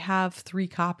yeah, they have 3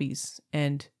 copies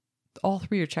and all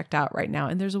 3 are checked out right now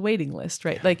and there's a waiting list,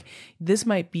 right? Like you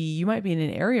might be in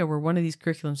an area where one of these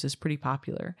curriculums is pretty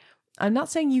popular. I'm not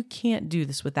saying you can't do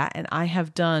this with that. And I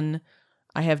have done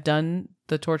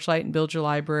the Torchlight and Build Your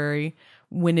Library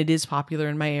when it is popular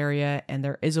in my area and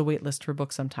there is a wait list for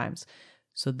books sometimes.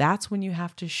 So that's when you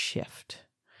have to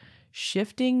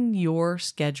shifting your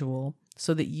schedule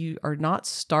so that you are not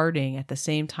starting at the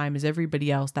same time as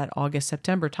everybody else, that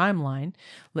August-September timeline.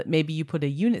 Maybe you put a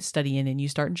unit study in and you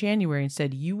start in January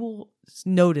instead. You will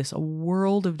notice a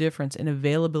world of difference in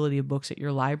availability of books at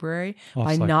your library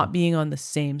by not being on the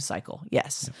same cycle.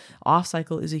 Yes. Yep. Off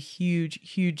cycle is a huge,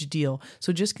 huge deal.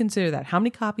 So just consider that. How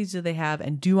many copies do they have?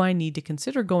 And do I need to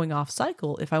consider going off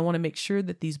cycle if I want to make sure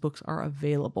that these books are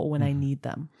available when I need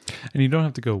them? And you don't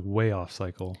have to go way off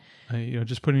cycle.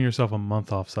 Just putting yourself a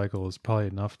month off cycle is probably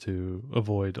enough to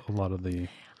avoid a lot of the...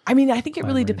 I think it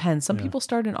really depends. Some people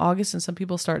start in August and some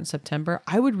people start in September.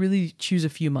 I would really choose a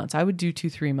few months. I would do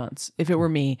 2-3 months if it were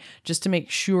me, just to make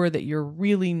sure that you're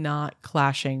really not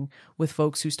clashing with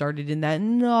folks who started in that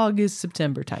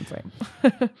August-September timeframe.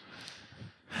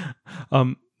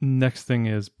 Next thing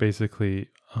is basically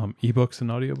ebooks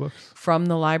and audiobooks from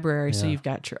the library. Yeah. So you've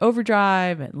got your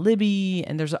Overdrive and Libby,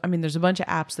 and there's a bunch of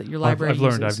apps that your library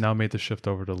uses. I've now made the shift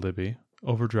over to Libby.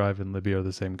 Overdrive and Libby are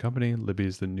the same company. Libby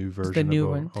is the new version. The new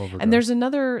one. Overdrive. And there's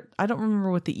another, I don't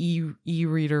remember what the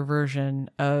e-reader version,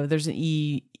 there's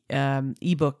an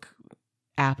ebook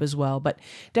app as well, but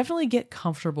definitely get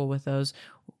comfortable with those.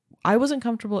 I wasn't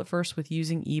comfortable at first with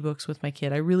using ebooks with my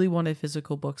kid. I really wanted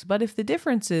physical books, but if the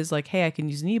difference is like, hey, I can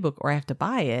use an ebook or I have to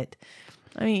buy it,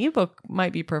 ebook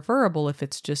might be preferable if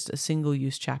it's just a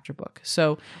single-use chapter book.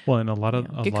 So,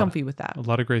 and get comfy with that. A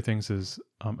lot of great things is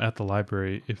at the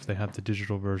library, if they have the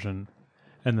digital version,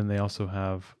 and then they also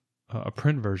have a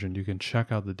print version, you can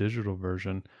check out the digital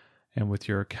version. And with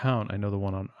your account, I know the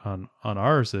one on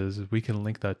ours is we can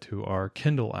link that to our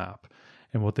Kindle app.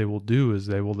 And what they will do is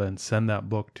they will then send that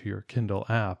book to your Kindle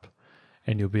app,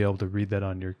 and you'll be able to read that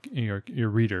on your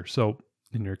reader. So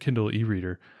in your Kindle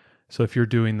e-reader. So if you're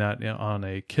doing that on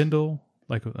a Kindle,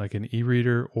 like an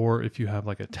e-reader, or if you have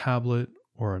like a tablet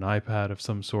or an iPad of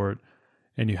some sort,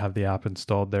 and you have the app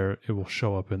installed there, it will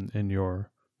show up in your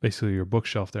basically your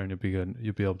bookshelf there, and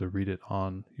you'll be able to read it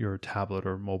on your tablet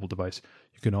or mobile device.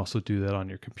 You can also do that on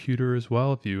your computer as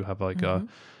well if you have like a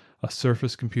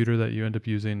Surface computer that you end up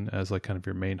using as like kind of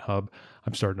your main hub.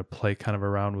 I'm starting to play kind of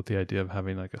around with the idea of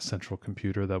having like a central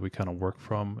computer that we kind of work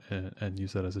from and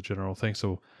use that as a general thing.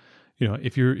 So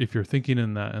if you're thinking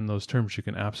in those terms, you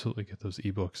can absolutely get those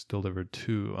ebooks delivered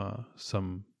to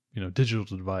some digital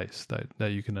device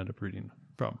that you can end up reading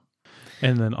from,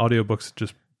 and then audiobooks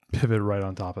just pivot right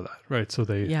on top of that, right? So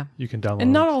you can download.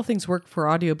 And not all things work for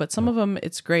audio, but some of them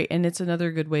it's great, and it's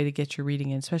another good way to get your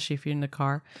reading in, especially if you're in the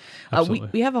car.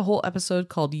 We have a whole episode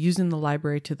called "Using the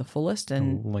Library to the Fullest,"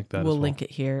 and we'll link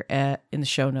it here in the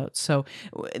show notes. So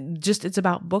it's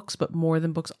about books, but more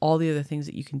than books, all the other things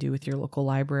that you can do with your local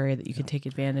library that you can take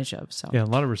advantage of. So in a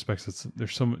lot of respects,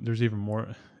 there's even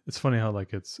more. It's funny how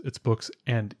like it's books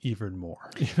and even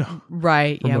more,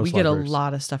 Right. Yeah. We get a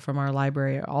lot of stuff from our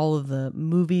library, all of the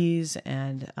movies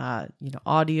and,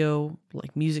 audio,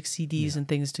 like music CDs and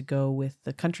things to go with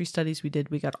the country studies we did.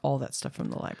 We got all that stuff from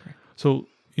the library. So,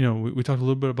 we talked a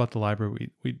little bit about the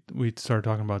library. We started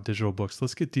talking about digital books.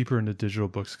 Let's get deeper into digital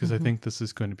books, because I think this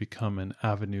is going to become an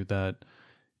avenue that,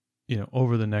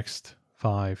 over the next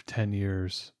 5-10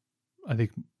 years, I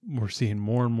think we're seeing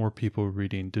more and more people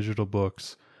reading digital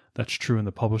books. That's true in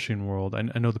the publishing world. I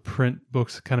know the print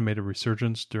books kind of made a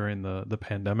resurgence during the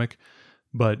pandemic,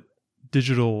 but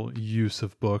digital use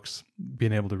of books,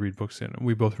 being able to read books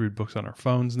we both read books on our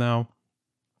phones now.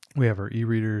 We have our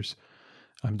e-readers.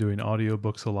 I'm doing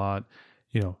audiobooks a lot.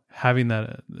 Having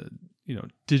that,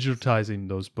 digitizing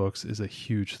those books is a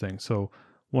huge thing. So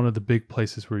one of the big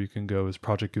places where you can go is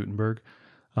Project Gutenberg,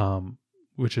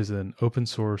 which is an open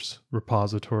source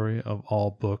repository of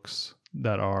all books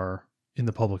that are in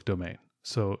the public domain.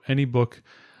 So any book,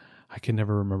 I can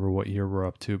never remember what year we're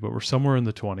up to, but we're somewhere in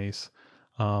the 20s.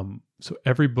 So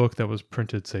every book that was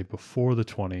printed, say, before the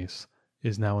 20s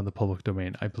is now in the public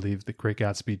domain. I believe The Great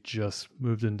Gatsby just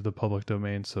moved into the public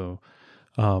domain. So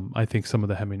I think some of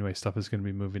the Hemingway stuff is going to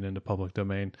be moving into public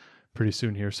domain pretty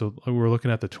soon here. So we're looking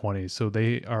at the 20s. So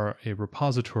they are a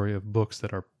repository of books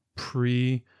that are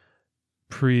pre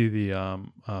the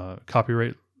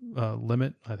copyright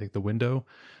limit, I think the window.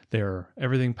 They are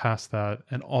everything past that,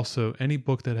 and also any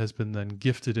book that has been then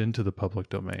gifted into the public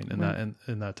domain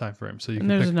in that time frame. So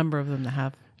there's a number of them that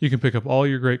have. You can pick up all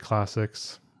your great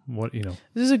classics. This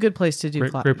is a good place to do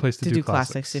great place to do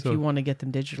classics if you want to get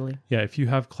them digitally. Yeah, if you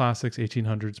have classics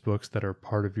 1800s books that are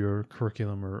part of your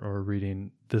curriculum or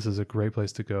reading, this is a great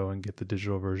place to go and get the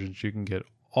digital versions. You can get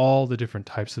all the different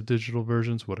types of digital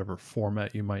versions, whatever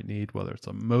format you might need, whether it's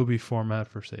a Mobi format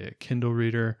for, say, a Kindle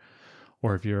reader,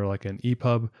 or if you're like an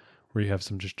EPUB where you have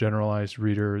some just generalized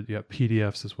reader, you have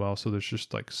PDFs as well. So there's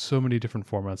just like so many different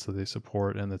formats that they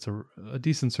support, and it's a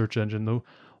decent search engine. The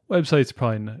website's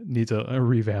probably needs a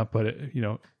revamp, but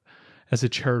as a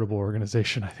charitable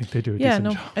organization, I think they do a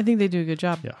decent job. I think they do a good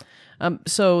job. Yeah.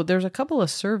 So there's a couple of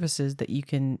services that you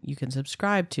can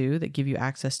subscribe to that give you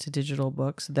access to digital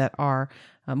books that are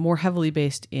more heavily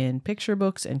based in picture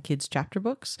books and kids chapter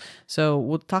books. So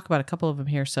we'll talk about a couple of them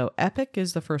here. So Epic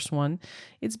is the first one.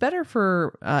 It's better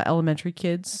for elementary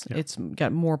kids. Yeah. It's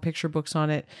got more picture books on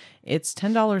it. It's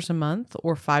 $10 a month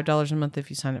or $5 a month if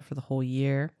you sign up for the whole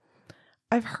year.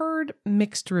 I've heard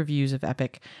mixed reviews of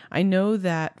Epic. I know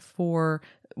that for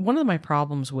one of my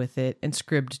problems with it, and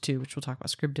Scribd too, which we'll talk about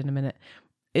Scribd in a minute,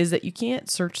 is that you can't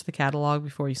search the catalog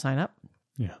before you sign up.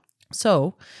 Yeah.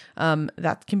 So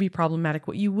that can be problematic.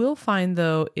 What you will find,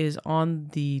 though, is on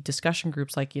the discussion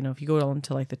groups, like, if you go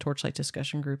into like the Torchlight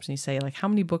discussion groups and you say, like, how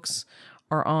many books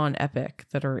are on Epic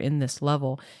that are in this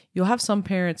level, you'll have some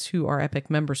parents who are Epic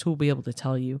members who will be able to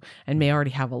tell you and may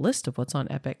already have a list of what's on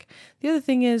Epic. The other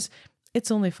thing is, it's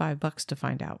only $5 to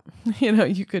find out.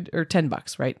 You could, or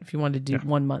 $10, right? If you wanted to do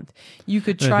 1 month, you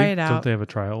could try it out. Don't they have a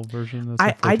trial version?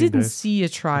 I didn't see a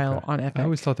trial on Epic. I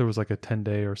always thought there was like a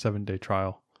 10-day or 7-day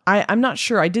trial. I'm not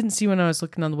sure. I didn't see when I was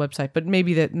looking on the website, but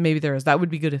maybe there is. That would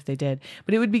be good if they did.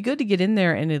 But it would be good to get in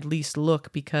there and at least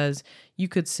look, because you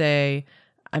could say,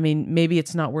 maybe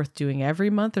it's not worth doing every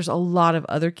month. There's a lot of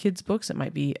other kids' books. It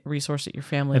might be a resource that your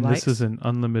family likes. And this is an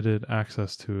unlimited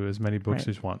access to as many books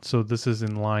as you want. So this is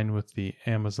in line with the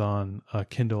Amazon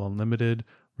Kindle Unlimited,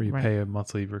 where you pay a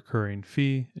monthly recurring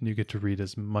fee and you get to read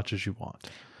as much as you want.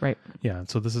 Right. Yeah. And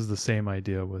so this is the same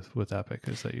idea with Epic,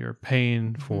 is that you're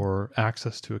paying for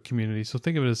access to a community. So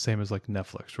think of it as the same as like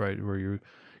Netflix, right? Where you're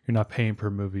not paying per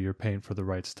movie, you're paying for the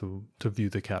rights to view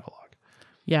the catalog.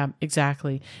 Yeah,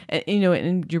 exactly. And,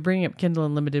 and you're bringing up Kindle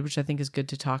Unlimited, which I think is good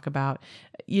to talk about.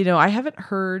 I haven't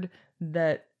heard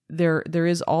that there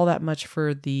is all that much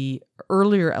for the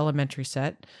earlier elementary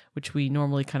set, which we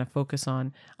normally kind of focus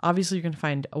on. Obviously, you're going to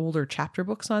find older chapter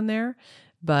books on there,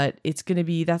 but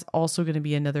that's also going to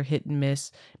be another hit and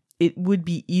miss. It would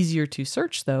be easier to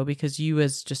search, though, because you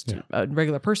as just a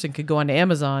regular person could go onto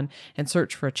Amazon and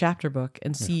search for a chapter book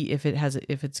and see if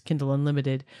it's Kindle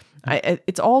Unlimited.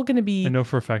 It's all going to be... I know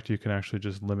for a fact you can actually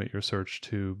just limit your search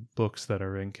to books that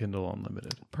are in Kindle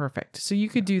Unlimited. Perfect. So you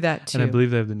could do that, too. And I believe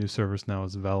they have the new service now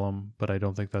is Vellum, but I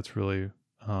don't think that's really...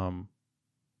 I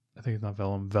think it's not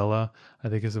Vellum. Vella, I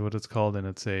think is what it's called, and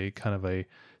it's a kind of a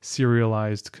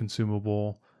serialized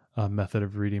consumable method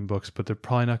of reading books, but they're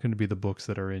probably not going to be the books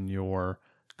that are in your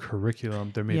curriculum.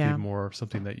 There may be more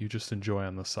something that you just enjoy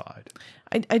on the side.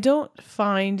 I don't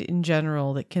find in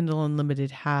general that Kindle Unlimited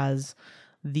has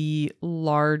the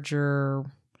larger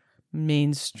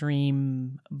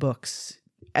mainstream books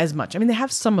as much. They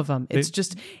have some of them. It's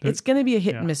going to be a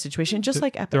hit and miss situation, just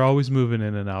like Epic. They're always moving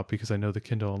in and out, because I know the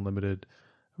Kindle Unlimited,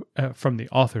 from the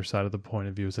author side of the point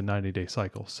of view, is a 90-day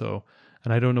cycle. So,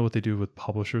 and I don't know what they do with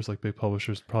publishers. Like big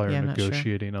publishers probably are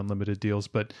negotiating unlimited deals,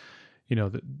 but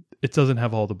it doesn't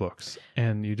have all the books,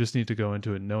 and you just need to go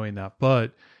into it knowing that.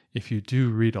 But if you do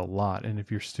read a lot, and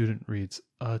if your student reads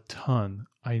a ton,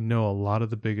 I know a lot of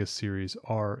the biggest series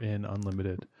are in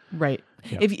unlimited. Right.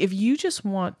 Yeah. If you just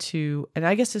want to, and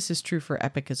I guess this is true for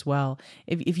Epic as well,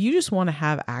 if you just want to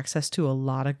have access to a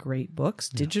lot of great books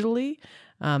digitally,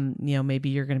 maybe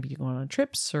you're going to be going on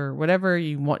trips or whatever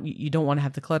you want, you don't want to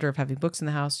have the clutter of having books in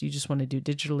the house, you just want to do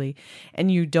digitally,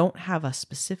 and you don't have a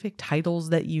specific titles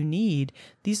that you need,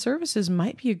 these services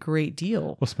might be a great deal.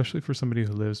 Well, especially for somebody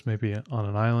who lives maybe on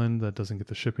an island that doesn't get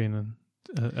the shipping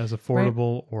as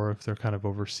affordable, or if they're kind of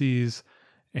overseas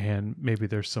and maybe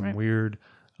there's some weird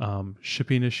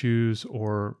shipping issues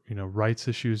or rights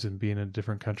issues in being in a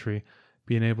different country,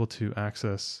 being able to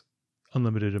access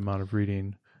unlimited amount of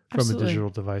reading from a digital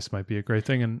device might be a great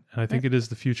thing, and I think it is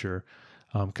the future.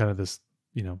 Kind of this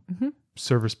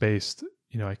service based.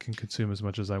 I can consume as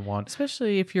much as I want.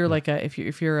 Especially if you're like if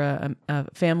you're a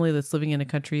family that's living in a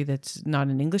country that's not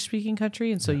an English speaking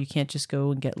country, and so you can't just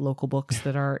go and get local books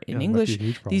that are in English.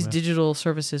 These digital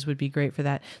services would be great for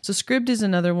that. So Scribd is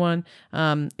another one.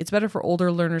 It's better for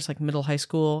older learners, like middle high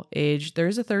school age. There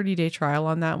is a 30-day trial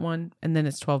on that one, and then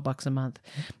it's $12 a month.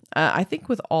 I think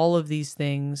with all of these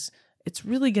things, it's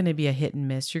really going to be a hit and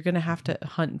miss. You're going to have to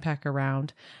hunt and peck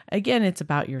around. Again, it's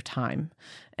about your time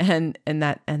and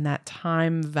that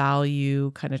time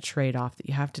value kind of trade-off that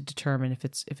you have to determine if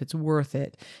it's worth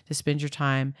it to spend your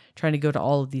time trying to go to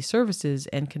all of these services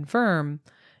and confirm,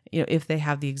 if they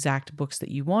have the exact books that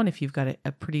you want, if you've got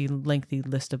a pretty lengthy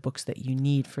list of books that you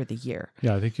need for the year.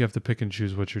 Yeah, I think you have to pick and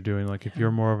choose what you're doing. Like if you're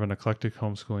more of an eclectic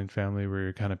homeschooling family where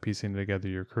you're kind of piecing together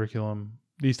your curriculum,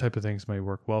 these type of things may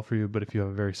work well for you, but if you have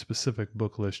a very specific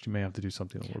book list, you may have to do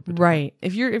something a little bit different. Right.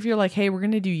 If you're like, hey, we're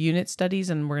going to do unit studies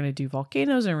and we're going to do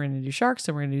volcanoes and we're going to do sharks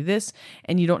and we're going to do this,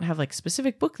 and you don't have like a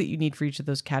specific book that you need for each of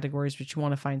those categories, but you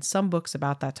want to find some books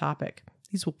about that topic,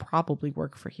 these will probably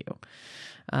work for you.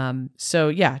 So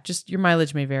yeah, just your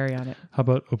mileage may vary on it. How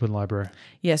about Open Library?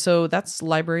 Yeah, so that's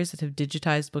libraries that have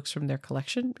digitized books from their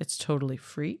collection. It's totally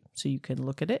free, so you can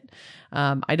look at it.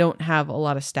 I don't have a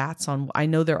lot of stats on, I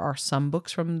know there are some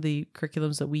books from the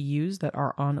curriculums that we use that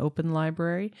are on Open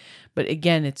Library, but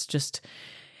again, it's just,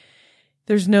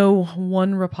 there's no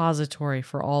one repository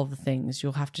for all the things.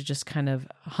 You'll have to just kind of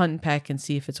hunt and peck and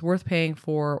see if it's worth paying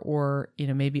for, or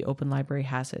maybe Open Library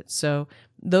has it. So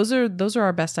those are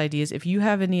our best ideas. If you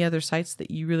have any other sites that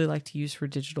you really like to use for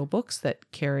digital books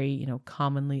that carry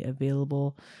commonly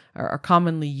available or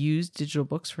commonly used digital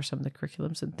books for some of the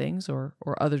curriculums and things, or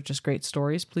other just great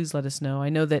stories, please let us know. I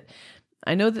know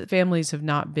that families have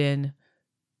not been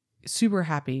super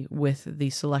happy with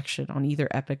the selection on either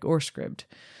Epic or Scribd.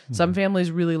 Mm-hmm. Some families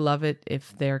really love it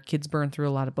if their kids burn through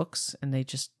a lot of books and they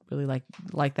just really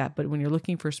like that. But when you're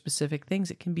looking for specific things,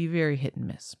 it can be very hit and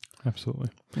miss. Absolutely.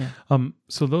 Yeah.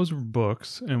 So those were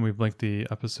books, and we've linked the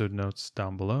episode notes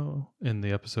down below in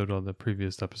the episode of the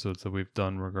previous episodes that we've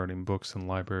done regarding books and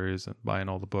libraries and buying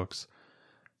all the books.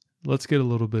 Let's get a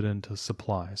little bit into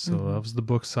supplies. So that was the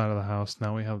book side of the house.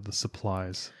 Now we have the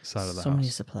supplies side of the house. So many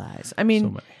supplies. I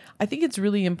mean, I think it's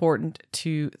really important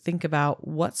to think about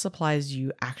what supplies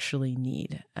you actually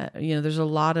need. There's a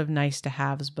lot of nice to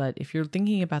haves, but if you're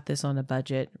thinking about this on a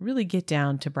budget, really get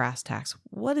down to brass tacks.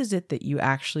 What is it that you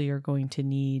actually are going to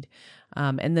need?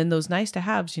 And then those nice to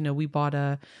haves, we bought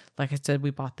like I said, we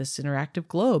bought this interactive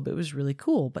globe. It was really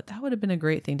cool, but that would have been a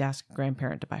great thing to ask a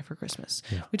grandparent to buy for Christmas.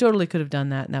 Yeah. We totally could have done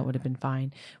that, and that would have been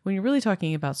fine. When you're really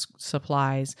talking about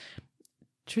supplies,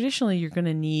 traditionally you're going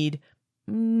to need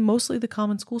mostly the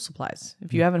common school supplies.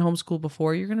 If you haven't homeschooled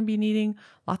before, you're going to be needing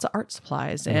lots of art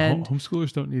supplies. And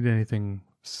homeschoolers don't need anything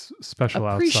special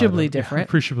appreciably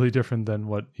different than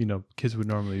what kids would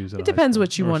normally use. It depends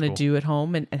what you want to do at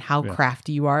home and how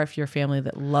crafty you are. If you're a family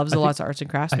that loves lots of arts and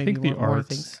crafts, maybe you want more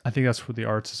things. I think that's what the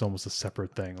arts is almost a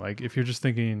separate thing. Like if you're just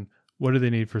thinking, what do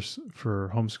they need for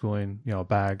homeschooling? A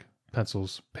bag,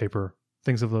 pencils, paper,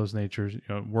 things of those natures.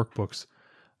 Workbooks,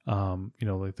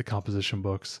 like the composition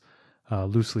books,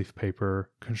 loose leaf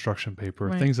paper, construction paper,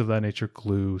 things of that nature,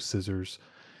 glue, scissors.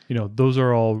 Those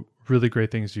are all really great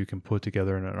things you can put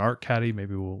together in an art caddy.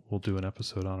 Maybe we'll do an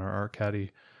episode on our art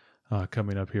caddy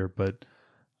coming up here. But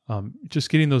just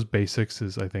getting those basics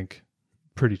is, I think,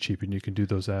 pretty cheap, and you can do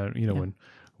those at when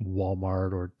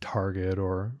Walmart or Target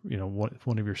or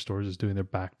one of your stores is doing their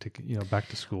back to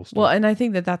school stuff. Well, and I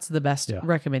think that's the best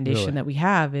recommendation that we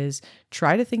have is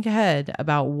try to think ahead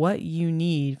about what you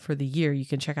need for the year. You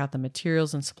can check out the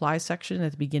materials and supplies section at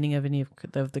the beginning of any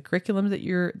of the curriculum that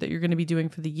you're going to be doing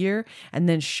for the year, and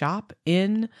then shop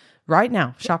right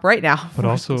now. But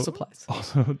also supplies.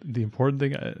 Also, the important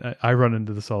thing, I run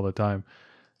into this all the time.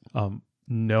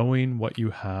 Knowing what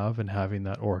you have and having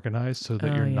that organized so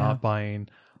that you're not buying,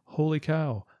 holy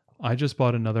cow, I just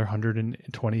bought another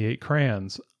 128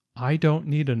 crayons. I don't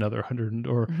need another 100,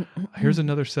 or here's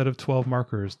another set of 12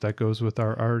 markers that goes with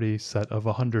our already set of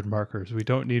 100 markers. We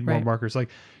don't need more Right. markers. Like,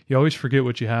 you always forget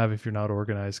what you have if you're not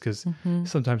organized, because Mm-hmm.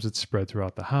 sometimes it's spread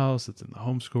throughout the house. It's in the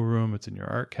homeschool room. It's in your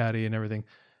art caddy and everything.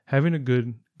 Having a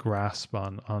good grasp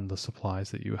on the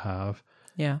supplies that you have,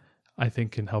 Yeah. I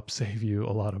think, can help save you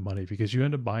a lot of money, because you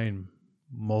end up buying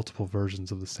multiple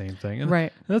versions of the same thing. And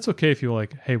Right. that's okay if you're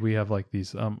like, hey, we have like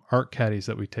these art caddies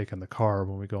that we take in the car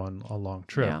when we go on a long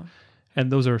trip. Yeah.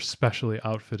 And those are specially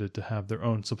outfitted to have their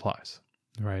own supplies,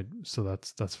 right? So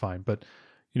that's fine. But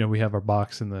we have our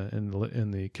box in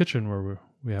the kitchen where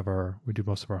we do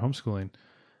most of our homeschooling.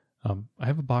 I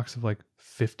have a box of like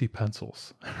 50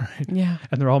 pencils, right? Yeah.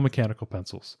 And they're all mechanical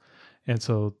pencils, and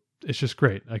so it's just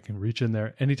great. I can reach in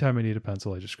there anytime I need a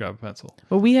pencil. I just grab a pencil.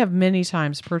 But we have many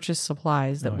times purchased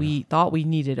supplies that Oh, we thought we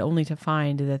needed, only to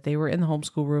find that they were in the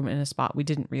homeschool room in a spot we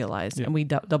didn't realize, Yeah. and we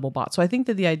double bought. So I think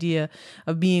that the idea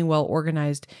of being well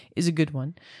organized is a good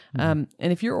one. And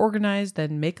if you're organized,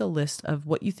 then make a list of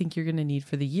what you think you're going to need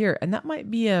for the year, and that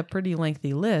might be a pretty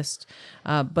lengthy list.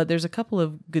 But there's a couple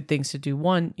of good things to do.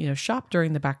 One, shop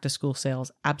during the back to school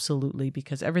sales, absolutely,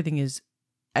 because everything is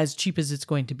as cheap as it's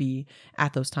going to be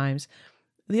at those times.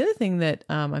 The other thing that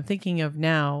I'm thinking of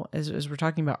now, as we're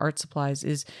talking about art supplies,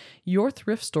 is your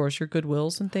thrift stores, your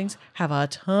Goodwills and things, have a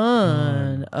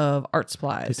ton of art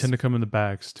supplies. They tend to come in the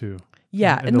bags too.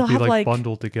 Yeah, and they'll be have like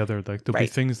bundled together. Like there'll be Right.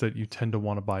 things that you tend to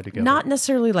want to buy together. not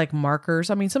necessarily like markers.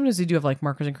 I mean, sometimes they do have like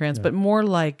markers and crayons, but more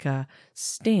like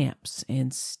stamps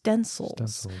and stencils.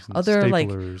 Stencils and Other like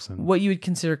staplers and what you would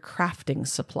consider crafting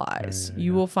supplies.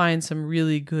 You will find some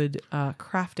really good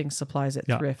crafting supplies at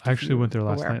yeah. thrift. I if actually you went there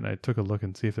last aware. night and I took a look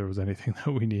and see if there was anything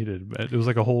that we needed. But it was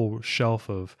like a whole shelf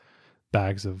of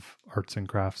bags of arts and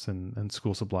crafts and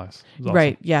school supplies. It was awesome.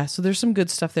 Right. Yeah. So there's some good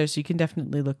stuff there. So you can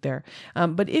definitely look there.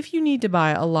 But if you need to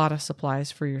buy a lot of supplies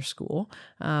for your school,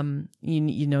 you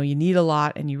need a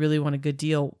lot and you really want a good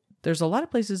deal, there's a lot of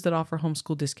places that offer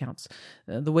homeschool discounts.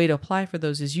 The way to apply for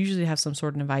those is usually to have some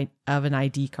sort of an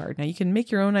ID card. Now you can make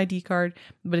your own ID card,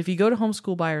 but if you go to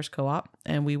Homeschool Buyers Co-op,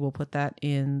 and we will put that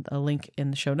in a link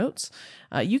in the show notes,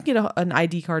 you can get an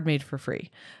ID card made for free.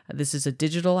 This is a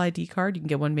digital ID card. You can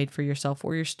get one made for yourself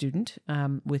or your student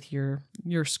with your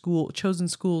chosen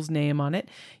school's name on it.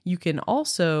 You can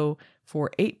also,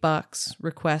 for $8,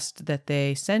 request that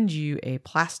they send you a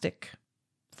plastic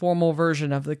formal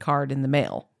version of the card in the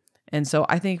mail. And so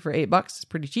I think for $8, it's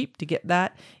pretty cheap to get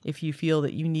that if you feel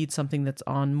that you need something that's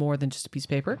on more than just a piece of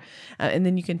paper. And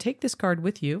then you can take this card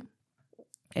with you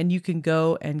and you can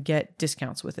go and get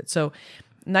discounts with it. So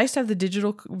nice to have the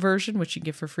digital version, which you can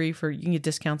get for free. You can get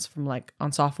discounts from like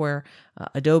on software.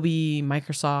 Adobe,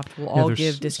 Microsoft will all there's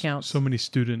give discounts. So many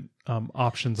student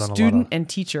options on Student a lot of and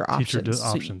teacher options.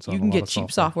 options So on you a can lot get of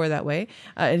cheap software. software that way.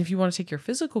 And if you want to take your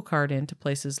physical card into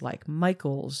places like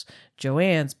Michael's,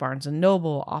 Joann's, Barnes &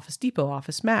 Noble, Office Depot,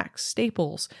 Office Max,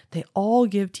 Staples, they all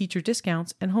give teacher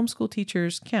discounts and homeschool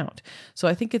teachers count. So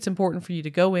I think it's important for you to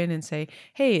go in and say,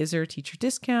 hey, is there a teacher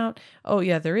discount? Oh,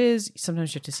 yeah, there is.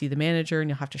 Sometimes you have to see the manager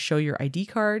and you'll have to show your ID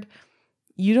card.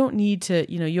 You don't need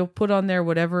to, you'll put on there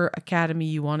whatever academy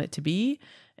you want it to be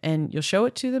and you'll show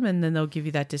it to them and then they'll give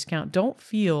you that discount. Don't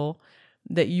feel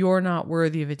that you're not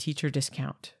worthy of a teacher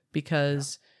discount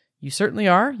because you certainly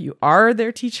are. You are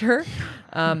their teacher.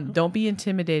 Don't be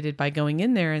intimidated by going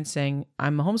in there and saying,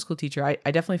 I'm a homeschool teacher.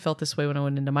 I definitely felt this way when I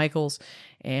went into Michael's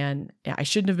and I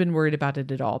shouldn't have been worried about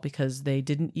it at all because they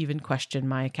didn't even question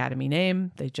my academy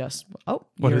name. They just,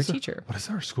 you're a teacher. What is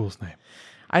our school's name?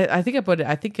 I think I put it,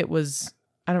 I think it was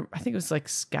like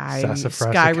Sky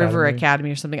Sassafras River Academy?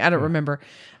 Academy or something. I don't remember.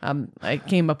 I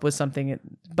came up with something,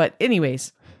 but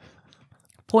anyways,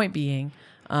 point being,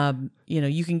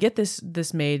 you can get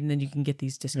this made and then you can get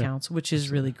these discounts, which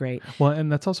is really great. Well, and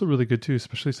that's also really good too,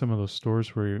 especially some of those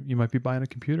stores where you might be buying a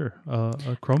computer, a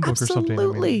Chromebook or something. I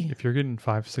Absolutely. mean, if you're getting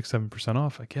 5, 6, 7%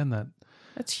 off, again,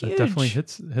 That's that huge. definitely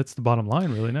hits the bottom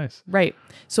line really nice. Right.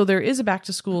 So there is a back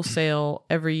to school sale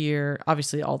every year.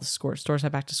 Obviously, all the stores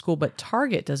have back to school, but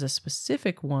Target does a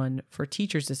specific one for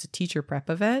teachers. It's a teacher prep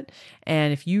event.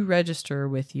 And if you register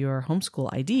with your homeschool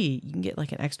ID, you can get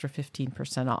like an extra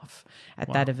 15% off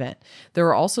at that event. There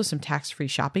are also some tax-free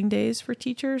shopping days for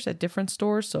teachers at different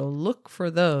stores. So look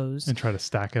for those. And try to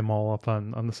stack them all up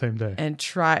on the same day. And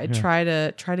try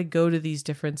to go to these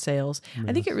different sales.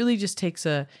 I think it really just takes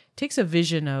a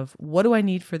vision of what do I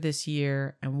need for this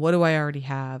year and what do I already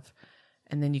have,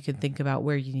 and then you can think about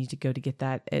where you need to go to get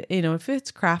that. If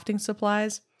it's crafting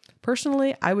supplies,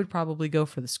 personally, I would probably go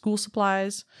for the school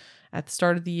supplies at the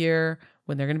start of the year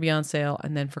when they're going to be on sale.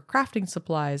 And then for crafting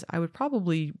supplies, I would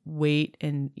probably wait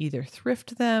and either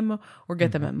thrift them or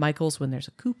get them at Michael's when there's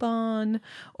a coupon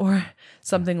or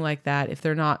something like that if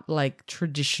they're not like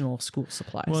traditional school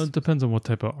supplies. Well, it depends on what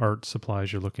type of art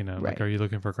supplies you're looking at. Right. Like, are you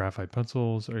looking for graphite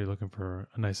pencils? Are you looking for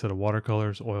a nice set of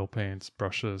watercolors, oil paints,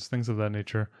 brushes, things of that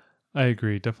nature? I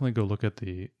agree. Definitely go look at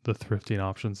the thrifting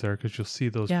options there because you'll see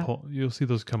those you'll see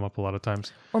those come up a lot of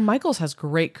times. Or Michael's has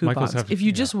great coupons. Have, if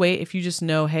you just wait, if you just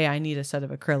know, hey, I need a set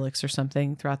of acrylics or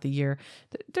something throughout the year,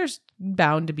 there's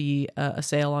bound to be a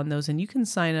sale on those, and you can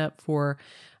sign up for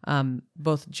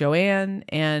both Joann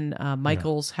and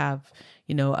Michael's have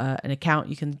an account.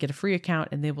 You can get a free account,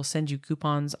 and they will send you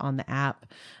coupons on the app.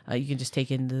 You can just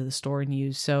take it into the store and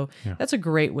use. So that's a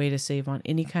great way to save on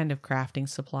any kind of crafting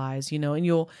supplies. And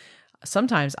you'll.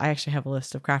 Sometimes I actually have a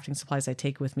list of crafting supplies I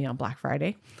take with me on Black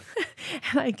Friday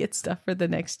and I get stuff for the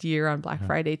next year on Black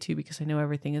Friday too, because I know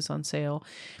everything is on sale.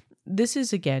 This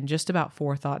is, again, just about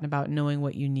forethought and about knowing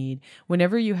what you need.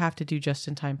 Whenever you have to do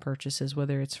just-in-time purchases,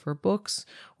 whether it's for books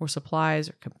or supplies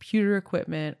or computer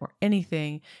equipment or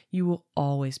anything, you will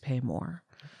always pay more.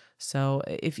 So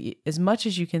as much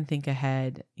as you can think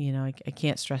ahead, I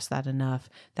can't stress that enough.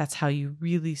 That's how you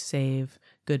really save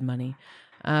good money.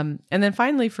 And then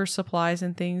finally, for supplies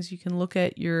and things, you can look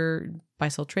at your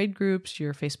buy-sell trade groups,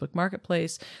 your Facebook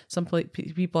Marketplace. Some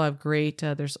people have great,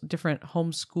 there's different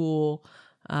homeschool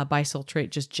buy-sell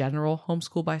trade, just general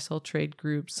homeschool buy-sell trade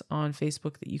groups on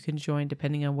Facebook that you can join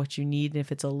depending on what you need. And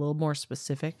if it's a little more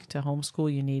specific to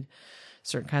homeschool, you need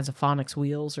certain kinds of phonics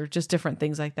wheels or just different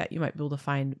things like that. You might be able to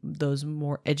find those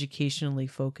more educationally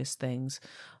focused things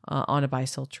on a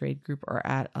buy-sell trade group or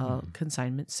at a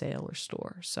consignment sale or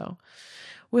store. So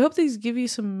we hope these give you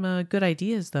some good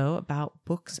ideas, though, about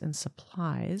books and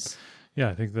supplies. Yeah,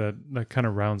 I think that kind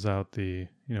of rounds out we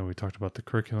talked about the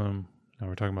curriculum. Now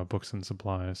we're talking about books and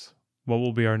supplies. What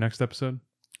will be our next episode?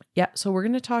 Yeah, so we're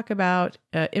going to talk about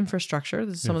infrastructure.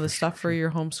 This is some of the stuff for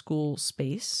your homeschool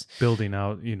space. Building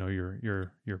out,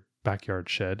 your backyard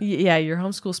shed. Yeah, your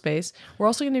homeschool space. We're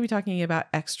also going to be talking about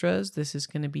extras. This is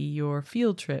going to be your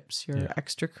field trips, your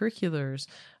extracurriculars,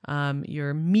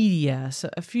 your media.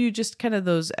 So a few just kind of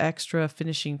those extra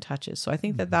finishing touches. So I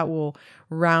think that will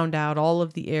round out all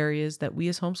of the areas that we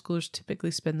as homeschoolers typically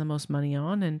spend the most money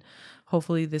on. And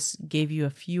hopefully this gave you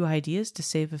a few ideas to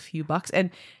save a few bucks.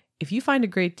 And if you find a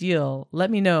great deal,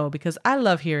 let me know because I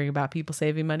love hearing about people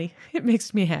saving money. It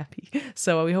makes me happy.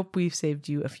 So we hope we've saved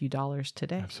you a few dollars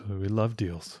today. Absolutely. We love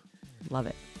deals. Love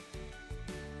it.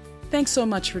 Thanks so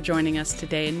much for joining us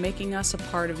today and making us a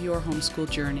part of your homeschool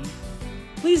journey.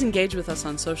 Please engage with us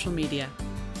on social media.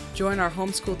 Join our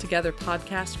Homeschool Together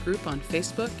podcast group on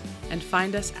Facebook and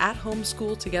find us at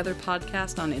Homeschool Together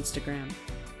Podcast on Instagram.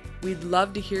 We'd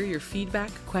love to hear your feedback,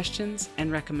 questions,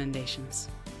 and recommendations.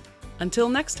 Until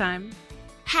next time.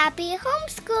 Happy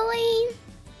homeschooling!